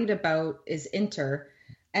worried about is Inter.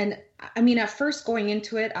 And I mean, at first going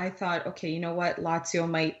into it, I thought, okay, you know what, Lazio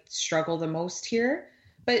might struggle the most here.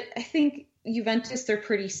 But I think Juventus, they're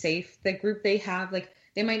pretty safe. The group they have,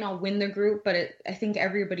 they might not win the group, but I think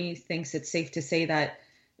everybody thinks it's safe to say that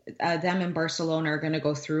them and Barcelona are going to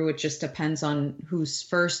go through. It just depends on who's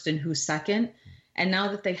first and who's second. And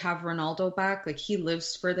now that they have Ronaldo back, he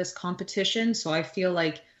lives for this competition. So I feel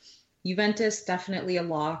like Juventus, definitely a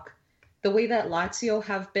lock. The way that Lazio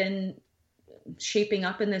have been shaping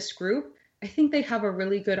up in this group, I think they have a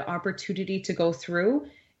really good opportunity to go through.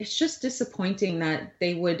 It's just disappointing that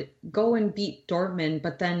they would go and beat Dortmund,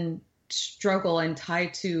 but then struggle and tie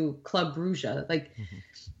to Club Brugge.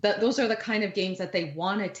 Those are the kind of games that they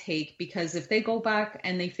want to take, because if they go back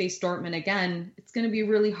and they face Dortmund again, it's going to be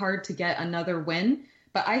really hard to get another win.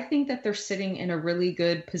 But I think that they're sitting in a really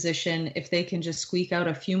good position. If they can just squeak out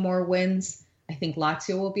a few more wins, I think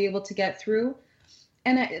Lazio will be able to get through.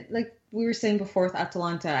 And like we were saying before with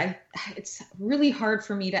Atalanta, it's really hard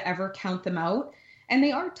for me to ever count them out. And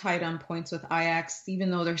they are tied on points with Ajax,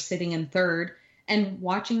 even though they're sitting in third. And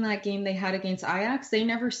watching that game they had against Ajax, they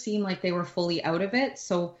never seemed like they were fully out of it.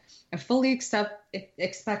 So I fully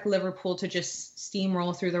expect Liverpool to just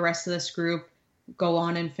steamroll through the rest of this group, go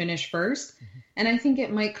on and finish first. Mm-hmm. And I think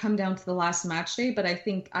it might come down to the last match day, but I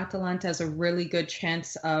think Atalanta has a really good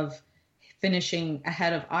chance of finishing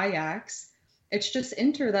ahead of Ajax. It's just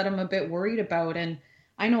Inter that I'm a bit worried about. And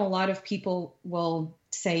I know a lot of people will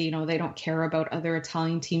say, they don't care about other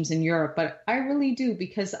Italian teams in Europe, but I really do,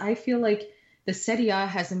 because I feel like the Serie A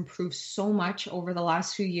has improved so much over the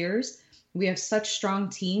last few years. We have such strong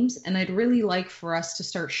teams, and I'd really like for us to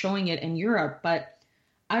start showing it in Europe. But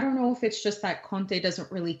I don't know if it's just that Conte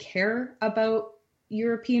doesn't really care about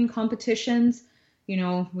European competitions.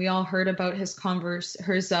 We all heard about his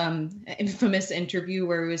infamous interview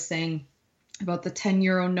where he was saying about the 10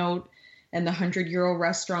 euro note and the 100 euro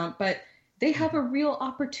restaurant, but they have a real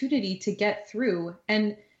opportunity to get through.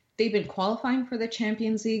 And they've been qualifying for the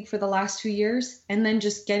Champions League for the last 2 years and then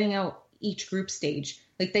just getting out each group stage.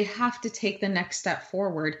 They have to take the next step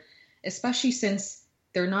forward, especially since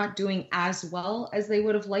they're not doing as well as they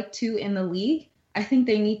would have liked to in the league. I think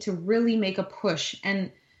they need to really make a push,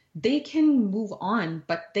 and they can move on,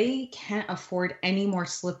 but they can't afford any more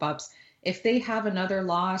slip-ups. If they have another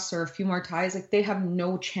loss or a few more ties, they have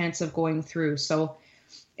no chance of going through. So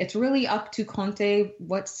it's really up to Conte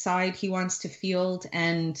what side he wants to field,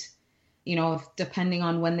 and, depending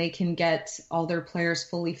on when they can get all their players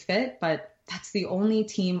fully fit. But that's the only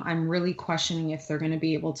team I'm really questioning if they're going to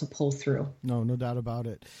be able to pull through. No doubt about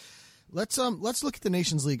it. Let's look at the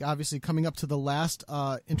Nations League, obviously coming up to the last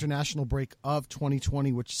international break of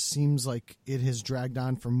 2020, which seems like it has dragged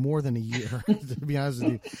on for more than a year, to be honest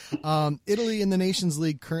with you. Italy in the Nations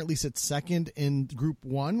League currently sits second in Group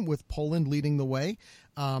 1 with Poland leading the way.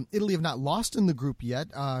 Italy have not lost in the group yet,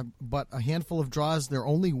 but a handful of draws, their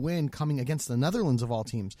only win coming against the Netherlands of all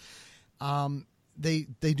teams. They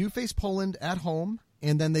do face Poland at home,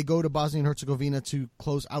 and then they go to Bosnia and Herzegovina to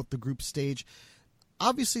close out the group stage.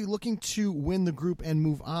 Obviously, looking to win the group and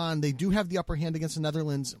move on, they do have the upper hand against the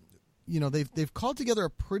Netherlands. They've called together a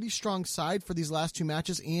pretty strong side for these last 2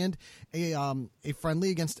 matches and a friendly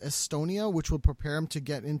against Estonia, which will prepare them to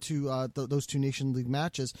get into those 2 Nation League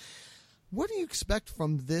matches. What do you expect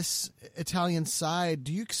from this Italian side?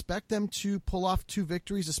 Do you expect them to pull off 2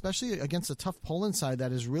 victories, especially against a tough Poland side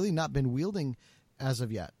that has really not been wielding as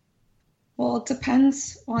of yet? Well, it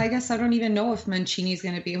depends. Well, I guess I don't even know if Mancini's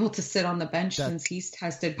going to be able to sit on the bench since he's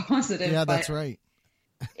tested positive. Yeah, that's right.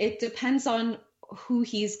 It depends on who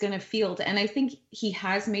he's going to field. And I think he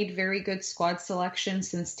has made very good squad selection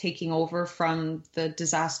since taking over from the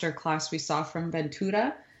disaster class we saw from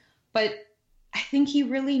Ventura. But I think he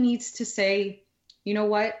really needs to say, you know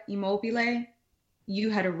what, Immobile, you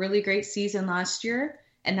had a really great season last year,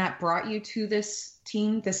 and that brought you to this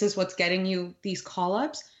team. This is what's getting you these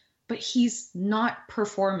call-ups, but he's not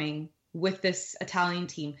performing with this Italian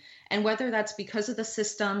team. And whether that's because of the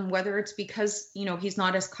system, whether it's because, you know, he's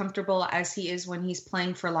not as comfortable as he is when he's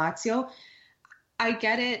playing for Lazio, I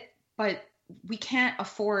get it, but we can't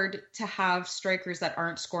afford to have strikers that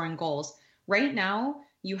aren't scoring goals. Right now,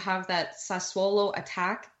 you have that Sassuolo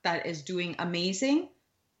attack that is doing amazing.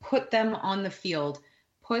 Put them on the field.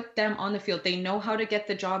 Put them on the field. They know how to get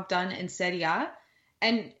the job done in Serie A.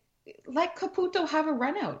 And let Caputo have a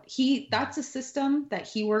run out. That's a system that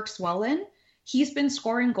he works well in. He's been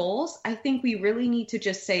scoring goals. I think we really need to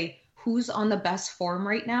just say who's on the best form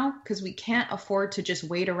right now, because we can't afford to just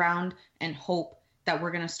wait around and hope that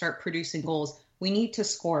we're going to start producing goals. We need to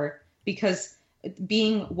score, because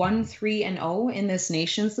being 1-3-0 in this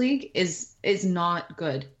Nations League is not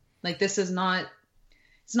good. Like, this is not,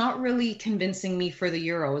 it's not really convincing me for the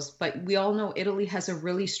Euros, but we all know Italy has a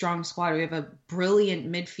really strong squad. We have a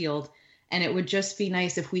brilliant midfield, and it would just be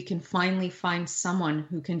nice if we can finally find someone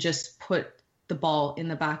who can just put the ball in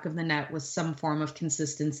the back of the net with some form of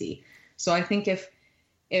consistency. So I think if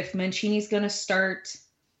Mancini's going to start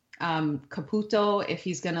Caputo, if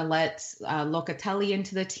he's going to let Locatelli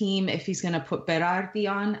into the team, if he's going to put Berardi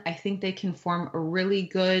on, I think they can form a really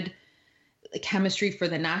good chemistry for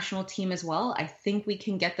the national team as well. I think we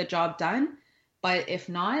can get the job done. But if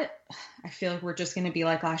not, I feel like we're just going to be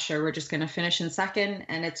like last year. We're just going to finish in second,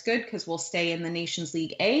 and it's good because we'll stay in the Nations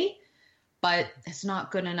League A, but it's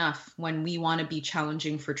not good enough when we want to be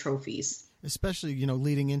challenging for trophies. Especially, you know,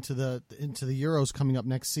 leading into the Euros coming up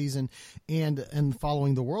next season, and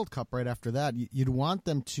following the World Cup right after that, you'd want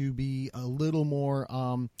them to be a little more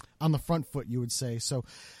on the front foot, you would say. So,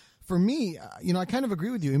 for me, you know, I kind of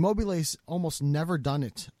agree with you. Immobile's almost never done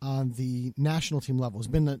it on the national team level. He's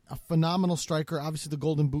been a phenomenal striker. Obviously, the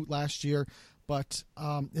Golden Boot last year, but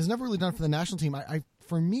has never really done it for the national team.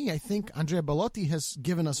 For me, I think Andrea Bellotti has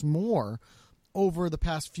given us more over the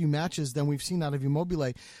past few matches than we've seen out of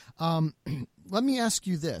Immobile. Let me ask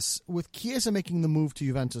you this. With Chiesa making the move to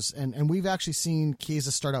Juventus, and we've actually seen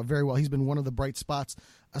Chiesa start out very well. He's been one of the bright spots,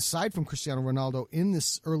 aside from Cristiano Ronaldo, in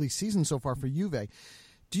this early season so far for Juve.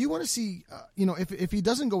 Do you want to see, you know, if he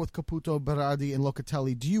doesn't go with Caputo, Berardi, and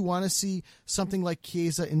Locatelli, do you want to see something like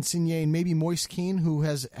Chiesa, Insigne, and maybe Moise Kean, who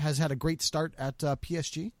has had a great start at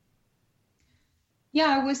PSG?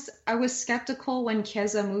 Yeah, I was skeptical when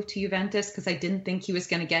Chiesa moved to Juventus because I didn't think he was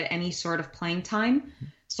going to get any sort of playing time.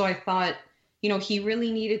 So I thought, you know, he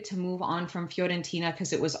really needed to move on from Fiorentina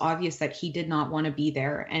because it was obvious that he did not want to be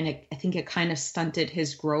there. And I think it kind of stunted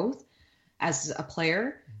his growth as a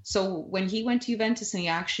player. So when he went to Juventus and he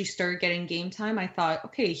actually started getting game time, I thought,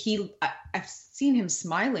 okay, I've seen him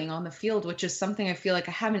smiling on the field, which is something I feel like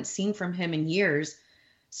I haven't seen from him in years.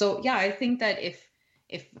 So yeah, I think that if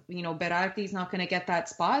you know, Berardi's not going to get that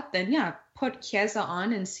spot, then yeah, put Chiesa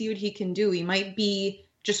on and see what he can do. He might be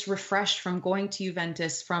just refreshed from going to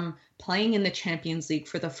Juventus, from playing in the Champions League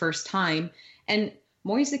for the first time. And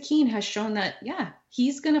Moise Kean has shown that, yeah,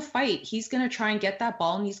 he's going to fight. He's going to try and get that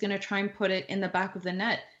ball, and he's going to try and put it in the back of the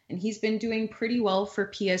net. And he's been doing pretty well for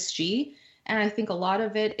PSG. And I think a lot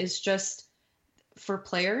of it is just for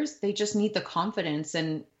players, they just need the confidence.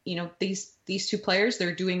 And, you know, these two players,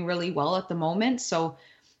 they're doing really well at the moment. So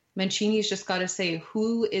Mancini's just got to say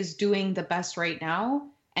who is doing the best right now,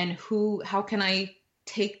 and how can I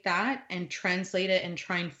take that and translate it and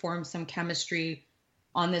try and form some chemistry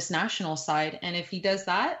on this national side. And if he does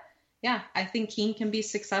that, yeah, I think Kean can be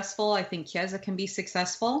successful. I think Chiesa can be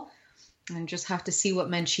successful, and just have to see what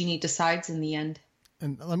Mancini decides in the end.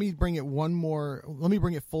 And let me bring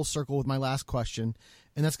it full circle with my last question,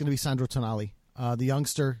 and that's going to be Sandro Tonali, the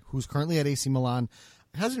youngster who's currently at AC Milan.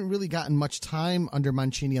 Hasn't really gotten much time under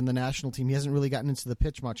Mancini on the national team. He hasn't really gotten into the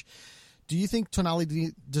pitch much. Do you think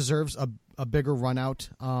Tonali deserves a bigger run out,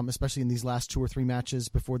 especially in these last 2 or 3 matches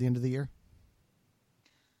before the end of the year?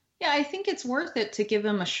 Yeah, I think it's worth it to give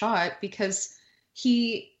him a shot, because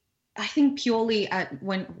I think Pioli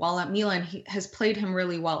while at Milan, he has played him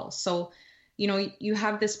really well. So, you know, you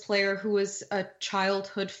have this player who is a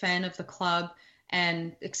childhood fan of the club,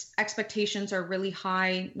 and expectations are really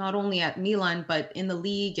high, not only at Milan, but in the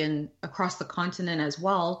league and across the continent as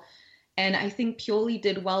well. And I think Pioli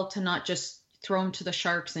did well to not just throw him to the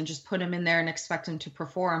Sharks and just put him in there and expect him to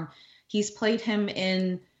perform. He's played him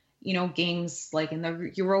in, you know, games like in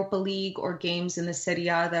the Europa League or games in the Serie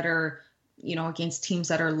A that are, you know, against teams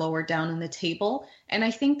that are lower down in the table. And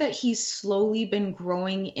I think that he's slowly been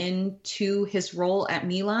growing into his role at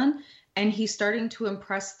Milan. And he's starting to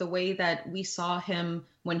impress the way that we saw him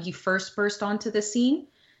when he first burst onto the scene.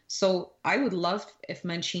 So I would love if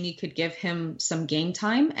Mancini could give him some game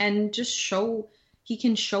time and just show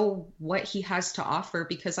what he has to offer,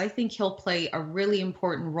 because I think he'll play a really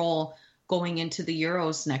important role going into the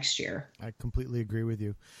Euros next year. I completely agree with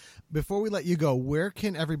you. Before we let you go, where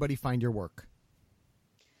can everybody find your work?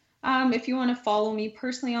 If you want to follow me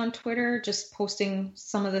personally on Twitter, just posting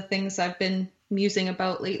some of the things I've been musing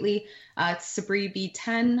about lately, it's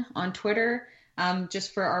SabriB10 on Twitter.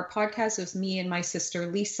 Just for our podcast, it was me and my sister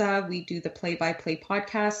Lisa. We do the play-by-play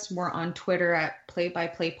podcast. We're on Twitter at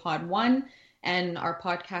play-by-play-pod1, and our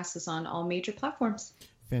podcast is on all major platforms.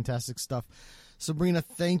 Fantastic stuff. Sabrina,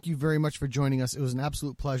 thank you very much for joining us. It was an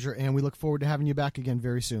absolute pleasure, and we look forward to having you back again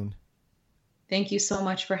very soon. Thank you so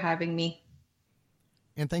much for having me.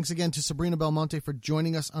 And thanks again to Sabrina Belmonte for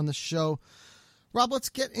joining us on the show. Rob, let's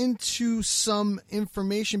get into some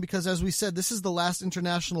information because, as we said, this is the last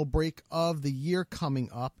international break of the year coming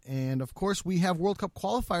up. And, of course, we have World Cup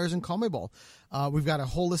qualifiers in CONMEBOL. We've got a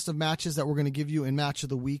whole list of matches that we're going to give you in Match of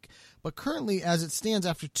the Week. But currently, as it stands,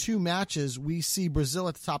 after 2 matches, we see Brazil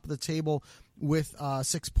at the top of the table with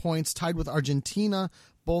 6 points, tied with Argentina.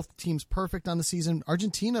 Both teams perfect on the season.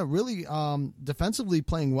 Argentina really defensively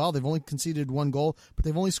playing well. They've only conceded 1 goal, but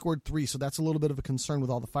they've only scored 3, so that's a little bit of a concern with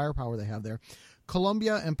all the firepower they have there.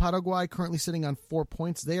 Colombia and Paraguay currently sitting on 4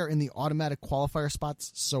 points. They are in the automatic qualifier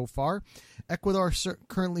spots so far. Ecuador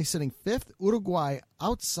currently sitting 5th. Uruguay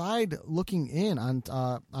outside looking in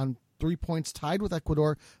on 3 points, tied with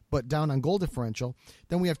Ecuador, but down on goal differential.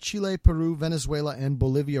 Then we have Chile, Peru, Venezuela, and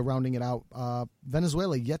Bolivia rounding it out.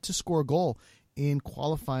 Venezuela yet to score a goal in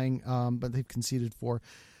qualifying, but they've conceded 4.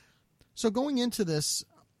 So going into this,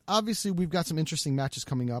 obviously we've got some interesting matches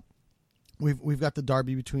coming up. We've got the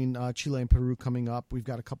derby between Chile and Peru coming up. We've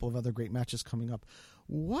got a couple of other great matches coming up.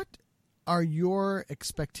 What are your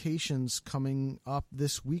expectations coming up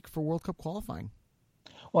this week for World Cup qualifying?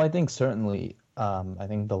 Well, I think certainly, I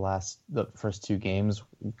think the first 2 games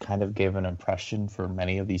kind of gave an impression for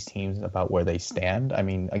many of these teams about where they stand. I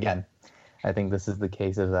mean, again, I think this is the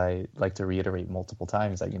case, as I like to reiterate multiple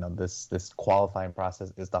times, that this qualifying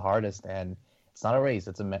process is the hardest, and it's not a race.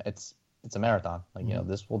 It's a marathon.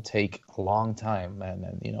 This will take a long time,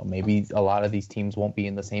 and maybe a lot of these teams won't be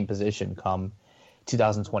in the same position come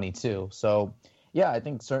 2022. So, yeah, I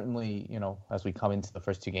think certainly, as we come into the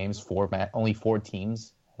first 2 games, only 4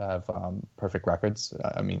 teams have perfect records.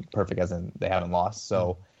 I mean, perfect as in they haven't lost.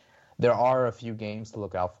 So there are a few games to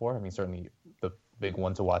look out for. I mean, certainly the big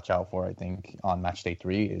one to watch out for, I think, on match day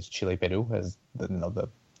 3 is Chile-Peru, as the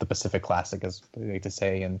Pacific Classic, as they like to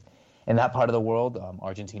say, and in that part of the world.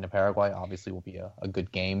 Argentina-Paraguay obviously will be a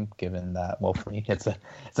good game, given that, well, for me, it's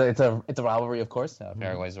a rivalry, of course.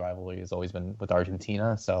 Paraguay's rivalry has always been with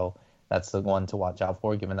Argentina, so that's the one to watch out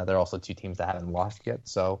for, given that there are also 2 teams that haven't lost yet.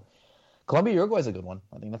 So Colombia-Uruguay is a good one.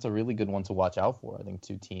 I think that's a really good one to watch out for. I think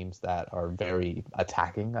 2 teams that are very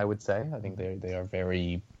attacking, I would say. I think they are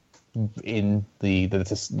very in the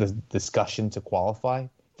discussion to qualify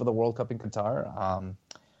for the World Cup in Qatar.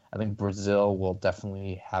 I think Brazil will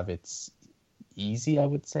definitely have its easy, I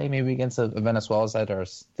would say, maybe against a Venezuela side that are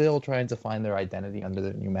still trying to find their identity under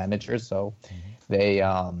the new manager. So they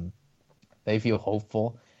feel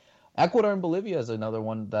hopeful. Ecuador and Bolivia is another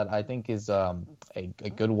one that I think is a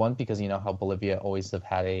good one, because you know how Bolivia always have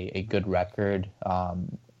had a good record,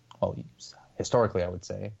 historically, I would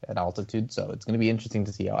say, at altitude. So it's going to be interesting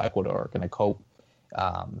to see how Ecuador are going to cope.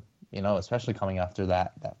 Especially coming after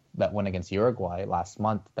that win against Uruguay last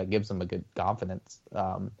month, that gives them a good confidence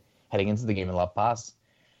heading into the game in La Paz.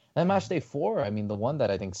 And match day 4, I mean, the one that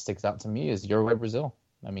I think sticks out to me is Uruguay-Brazil.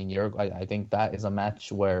 I mean, Uruguay, I think that is a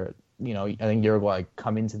match where, I think Uruguay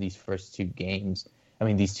come into these first 2 games. I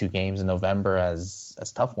mean, these 2 games in November as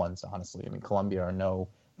tough ones, honestly. I mean, Colombia are no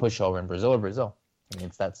pushover, and Brazil are Brazil. I mean,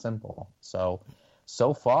 it's that simple. So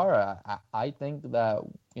far, I think that,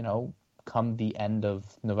 come the end of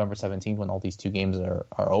November 17th, when all these 2 games are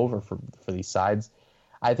over for these sides,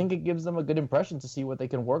 I think it gives them a good impression to see what they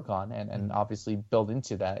can work on and obviously build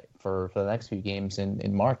into that for the next few games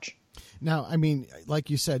in March. Now, I mean, like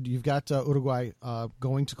you said, you've got Uruguay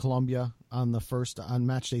going to Colombia on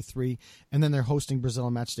match day 3, and then they're hosting Brazil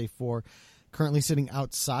on match day 4. Currently sitting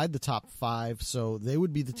outside the top 5, so they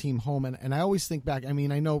would be the team home. And I always think back, I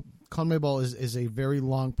mean, I know CONMEBOL is a very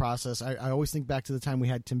long process. I always think back to the time we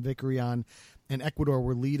had Tim Vickery on, and Ecuador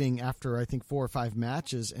were leading after, I think, 4 or 5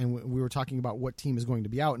 matches, and we were talking about what team is going to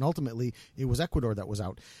be out, and ultimately it was Ecuador that was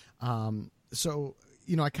out. So,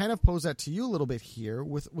 I kind of pose that to you a little bit here,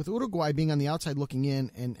 with Uruguay being on the outside looking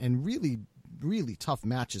in and really really tough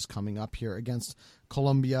matches coming up here against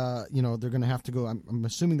Colombia. They're going to have to go. I'm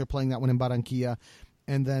assuming they're playing that one in Barranquilla,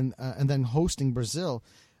 and then hosting Brazil,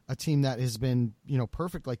 a team that has been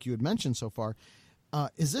perfect like you had mentioned so far. Are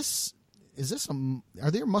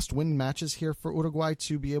there must-win matches here for Uruguay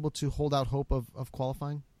to be able to hold out hope of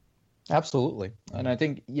qualifying? Absolutely. And I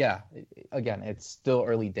think, again, it's still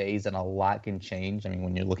early days and a lot can change. I mean,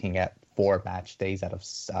 when you're looking at 4 match days out of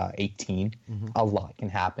 18, a lot can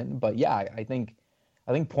happen. But I think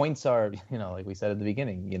points are, like we said at the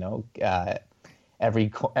beginning,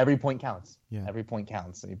 every point counts. Yeah. Every point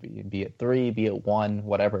counts. Be it 3, be it 1,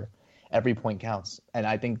 whatever. Every point counts. And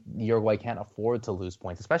I think Uruguay can't afford to lose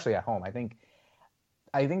points, especially at home. I think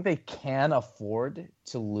they can afford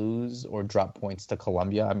to lose or drop points to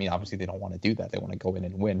Colombia. I mean, obviously they don't want to do that. They want to go in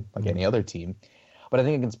and win like any other team. But I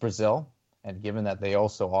think against Brazil, and given that they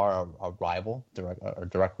also are a rival,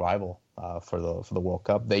 direct rival for the World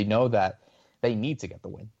Cup, they know that they need to get the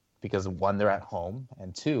win because 1, they're at home,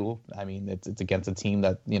 and 2, I mean, it's against a team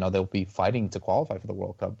that they'll be fighting to qualify for the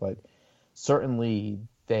World Cup. But certainly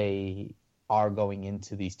they are going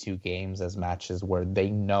into these 2 games as matches where they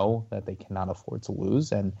know that they cannot afford to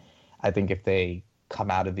lose. And I think if they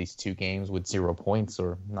come out of these 2 games with 0 points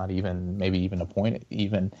or not even, maybe even a point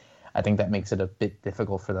even, I think that makes it a bit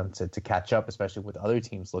difficult for them to catch up, especially with other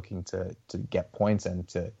teams looking to get points and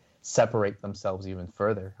to separate themselves even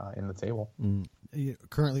further in the table.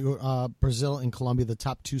 Currently, Brazil and Colombia, the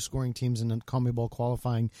top 2 scoring teams in the CONMEBOL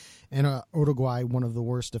qualifying, and Uruguay, one of the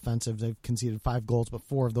worst defensive. They've conceded 5 goals, but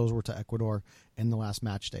 4 of those were to Ecuador in the last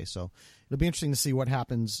match day. So it'll be interesting to see what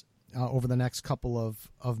happens over the next couple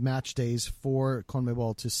of match days for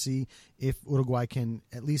CONMEBOL to see if Uruguay can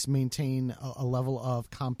at least maintain a level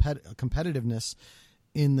of competitiveness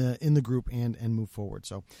in the group and move forward.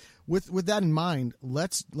 So with that in mind,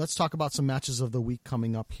 let's talk about some matches of the week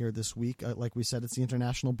coming up here this week. Like we said, it's the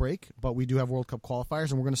international break, but we do have World Cup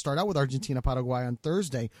qualifiers, and we're going to start out with Argentina-Paraguay on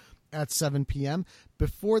Thursday at 7 p.m.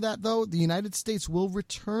 Before that, though, the United States will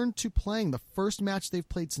return to playing the first match they've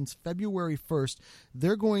played since February 1st.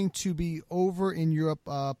 They're going to be over in Europe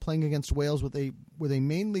playing against Wales with a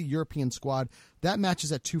mainly European squad. That match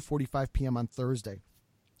is at 2:45 p.m. on Thursday.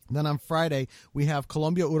 Then on Friday, we have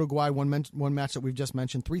Colombia-Uruguay, one match that we've just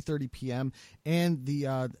mentioned, 3:30 p.m., and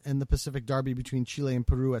the Pacific Derby between Chile and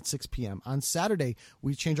Peru at 6 p.m. On Saturday,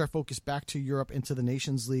 we change our focus back to Europe into the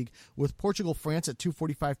Nations League with Portugal-France at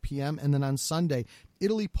 2:45 p.m., and then on Sunday,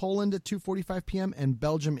 Italy-Poland at 2:45 p.m. and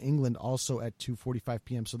Belgium-England also at 2:45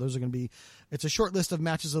 p.m. So those are going to be – it's a short list of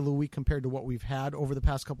matches of the week compared to what we've had over the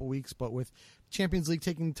past couple weeks, but with Champions League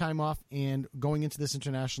taking time off and going into this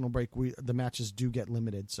international break, the matches do get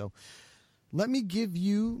limited. So let me give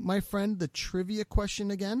you, my friend, the trivia question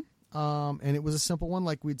again. And it was a simple one.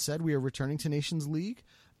 Like we'd said, we are returning to Nations League.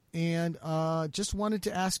 And just wanted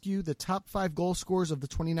to ask you the top 5 goal scorers of the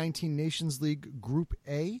 2019 Nations League Group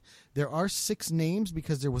A. There are 6 names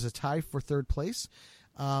because there was a tie for 3rd place.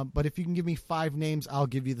 But if you can give me 5 names, I'll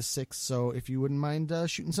give you the 6th. So if you wouldn't mind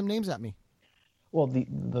shooting some names at me. Well,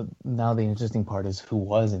 the interesting part is who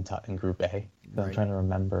was in Group A. Right. I'm trying to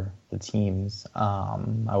remember the teams.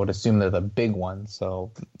 I would assume they're the big ones.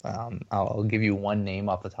 So I'll give you one name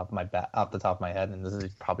off the top of my head, and this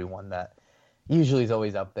is probably one that usually is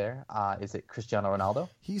always up there. Is it Cristiano Ronaldo?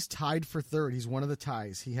 He's tied for 3rd. He's one of the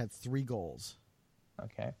ties. He had 3 goals.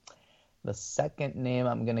 Okay. The second name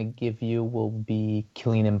I'm going to give you will be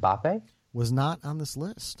Kylian Mbappe. Was not on this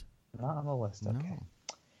list. Not on the list. Okay. No.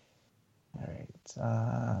 All right.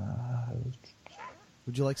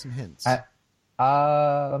 Would you like some hints?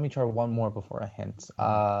 Let me try one more before a hint.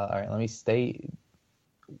 All right, let me stay.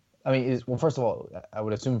 I mean, first of all, I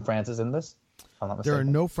would assume France is in this. If I'm not mistaken. There are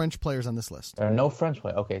no French players on this list. There are no French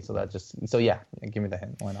players. Okay, so give me the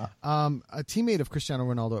hint. Why not? A teammate of Cristiano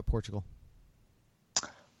Ronaldo at Portugal.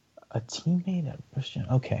 A teammate of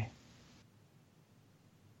Cristiano. Okay.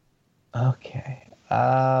 Okay.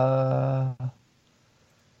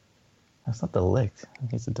 That's not the Ligt.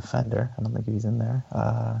 He's a defender. I don't think he's in there.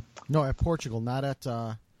 No, at Portugal, not at...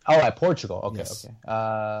 at Portugal. Okay, yes.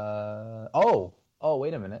 Okay.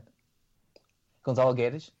 Wait a minute. Gonzalo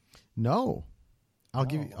Guedes? No. I'll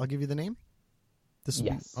give you the name.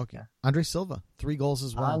 Yes. Okay. Yeah. Andre Silva, 3 goals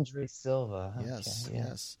as well. Andre Silva. Okay.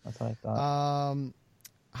 Yes. That's what I thought.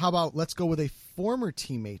 How about let's go with a former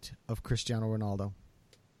teammate of Cristiano Ronaldo.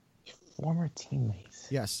 Former teammate?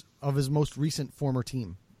 Yes, of his most recent former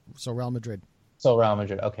team. So Real Madrid.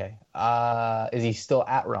 Okay. Is he still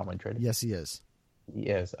at Real Madrid? Yes, he is. He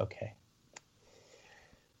is, okay.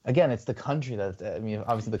 Again, it's the country that,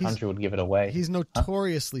 obviously the country would give it away. He's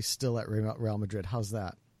notoriously still at Real Madrid. How's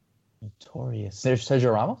that? Notorious.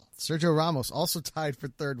 Sergio Ramos? Sergio Ramos also tied for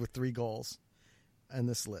third with 3 goals in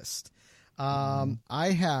this list.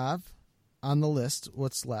 I have on the list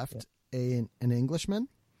what's left an Englishman,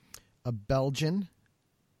 a Belgian,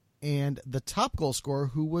 and the top goal scorer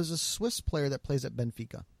who was a Swiss player that plays at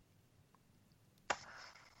Benfica.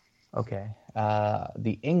 Okay.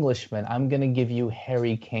 The Englishman, I'm going to give you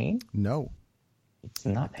Harry Kane. No. It's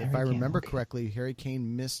not Harry If I Kane. remember correctly, Harry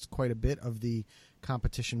Kane missed quite a bit of the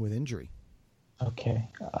competition with injury. Okay.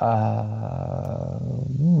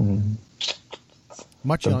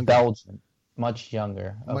 Much younger. Belgian. Much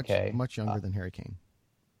younger. Okay. Much younger than Harry Kane.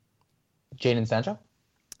 Jadon Sancho?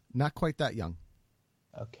 Not quite that young.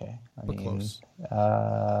 Okay. But close.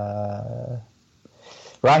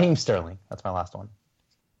 Raheem Sterling. That's my last one.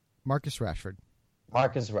 Marcus Rashford.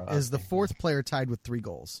 Is the 4th player tied with 3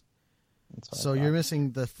 goals. So you're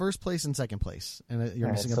missing the first place and second place. And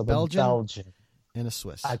you're missing a Belgian and a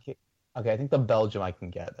Swiss. Okay, I think the Belgium I can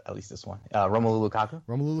get, at least this one. Romelu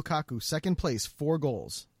Lukaku, second place, 4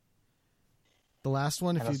 goals. The last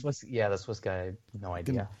one, the Swiss guy, I have no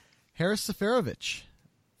idea. Haris Seferovic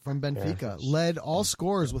from Benfica led all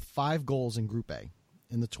scorers with 5 goals in Group A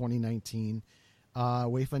in the 2019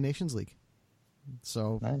 UEFA Nations League.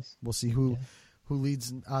 So We'll see who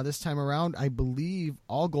leads this time around. I believe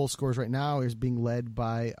all goal scorers right now is being led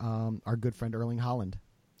by our good friend Erling Haaland.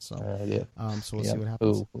 So so we'll see what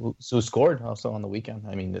happens. Who scored also on the weekend?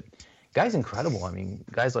 I mean, the guy's incredible. I mean,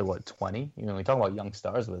 guys like 20. You know, we talk about young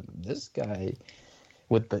stars, but this guy,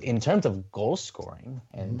 in terms of goal scoring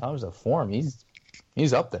and in terms of form, he's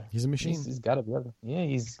up there. He's a machine. He's got to be up there. Yeah,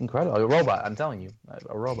 he's incredible. A robot. I'm telling you,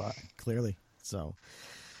 a robot. Clearly. So.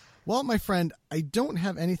 Well, my friend, I don't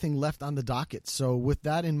have anything left on the docket. So with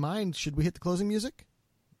that in mind, should we hit the closing music?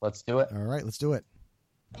 Let's do it. All right, let's do it.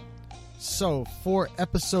 So for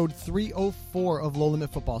episode 304 of Low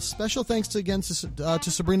Limit Football, special thanks again to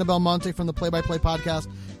Sabrina Belmonte from the Play by Play podcast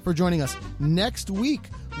for joining us. Next week,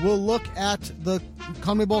 we'll look at the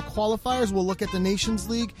CONMEBOL qualifiers, we'll look at the Nations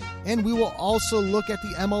League, and we will also look at the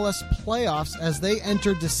MLS playoffs as they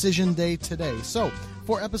enter Decision Day today. So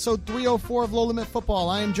for episode 304 of Low Limit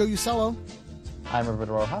Football, I am Joe Usello. I'm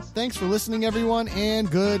Roberto Rojas. Thanks for listening, everyone,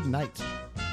 and good night.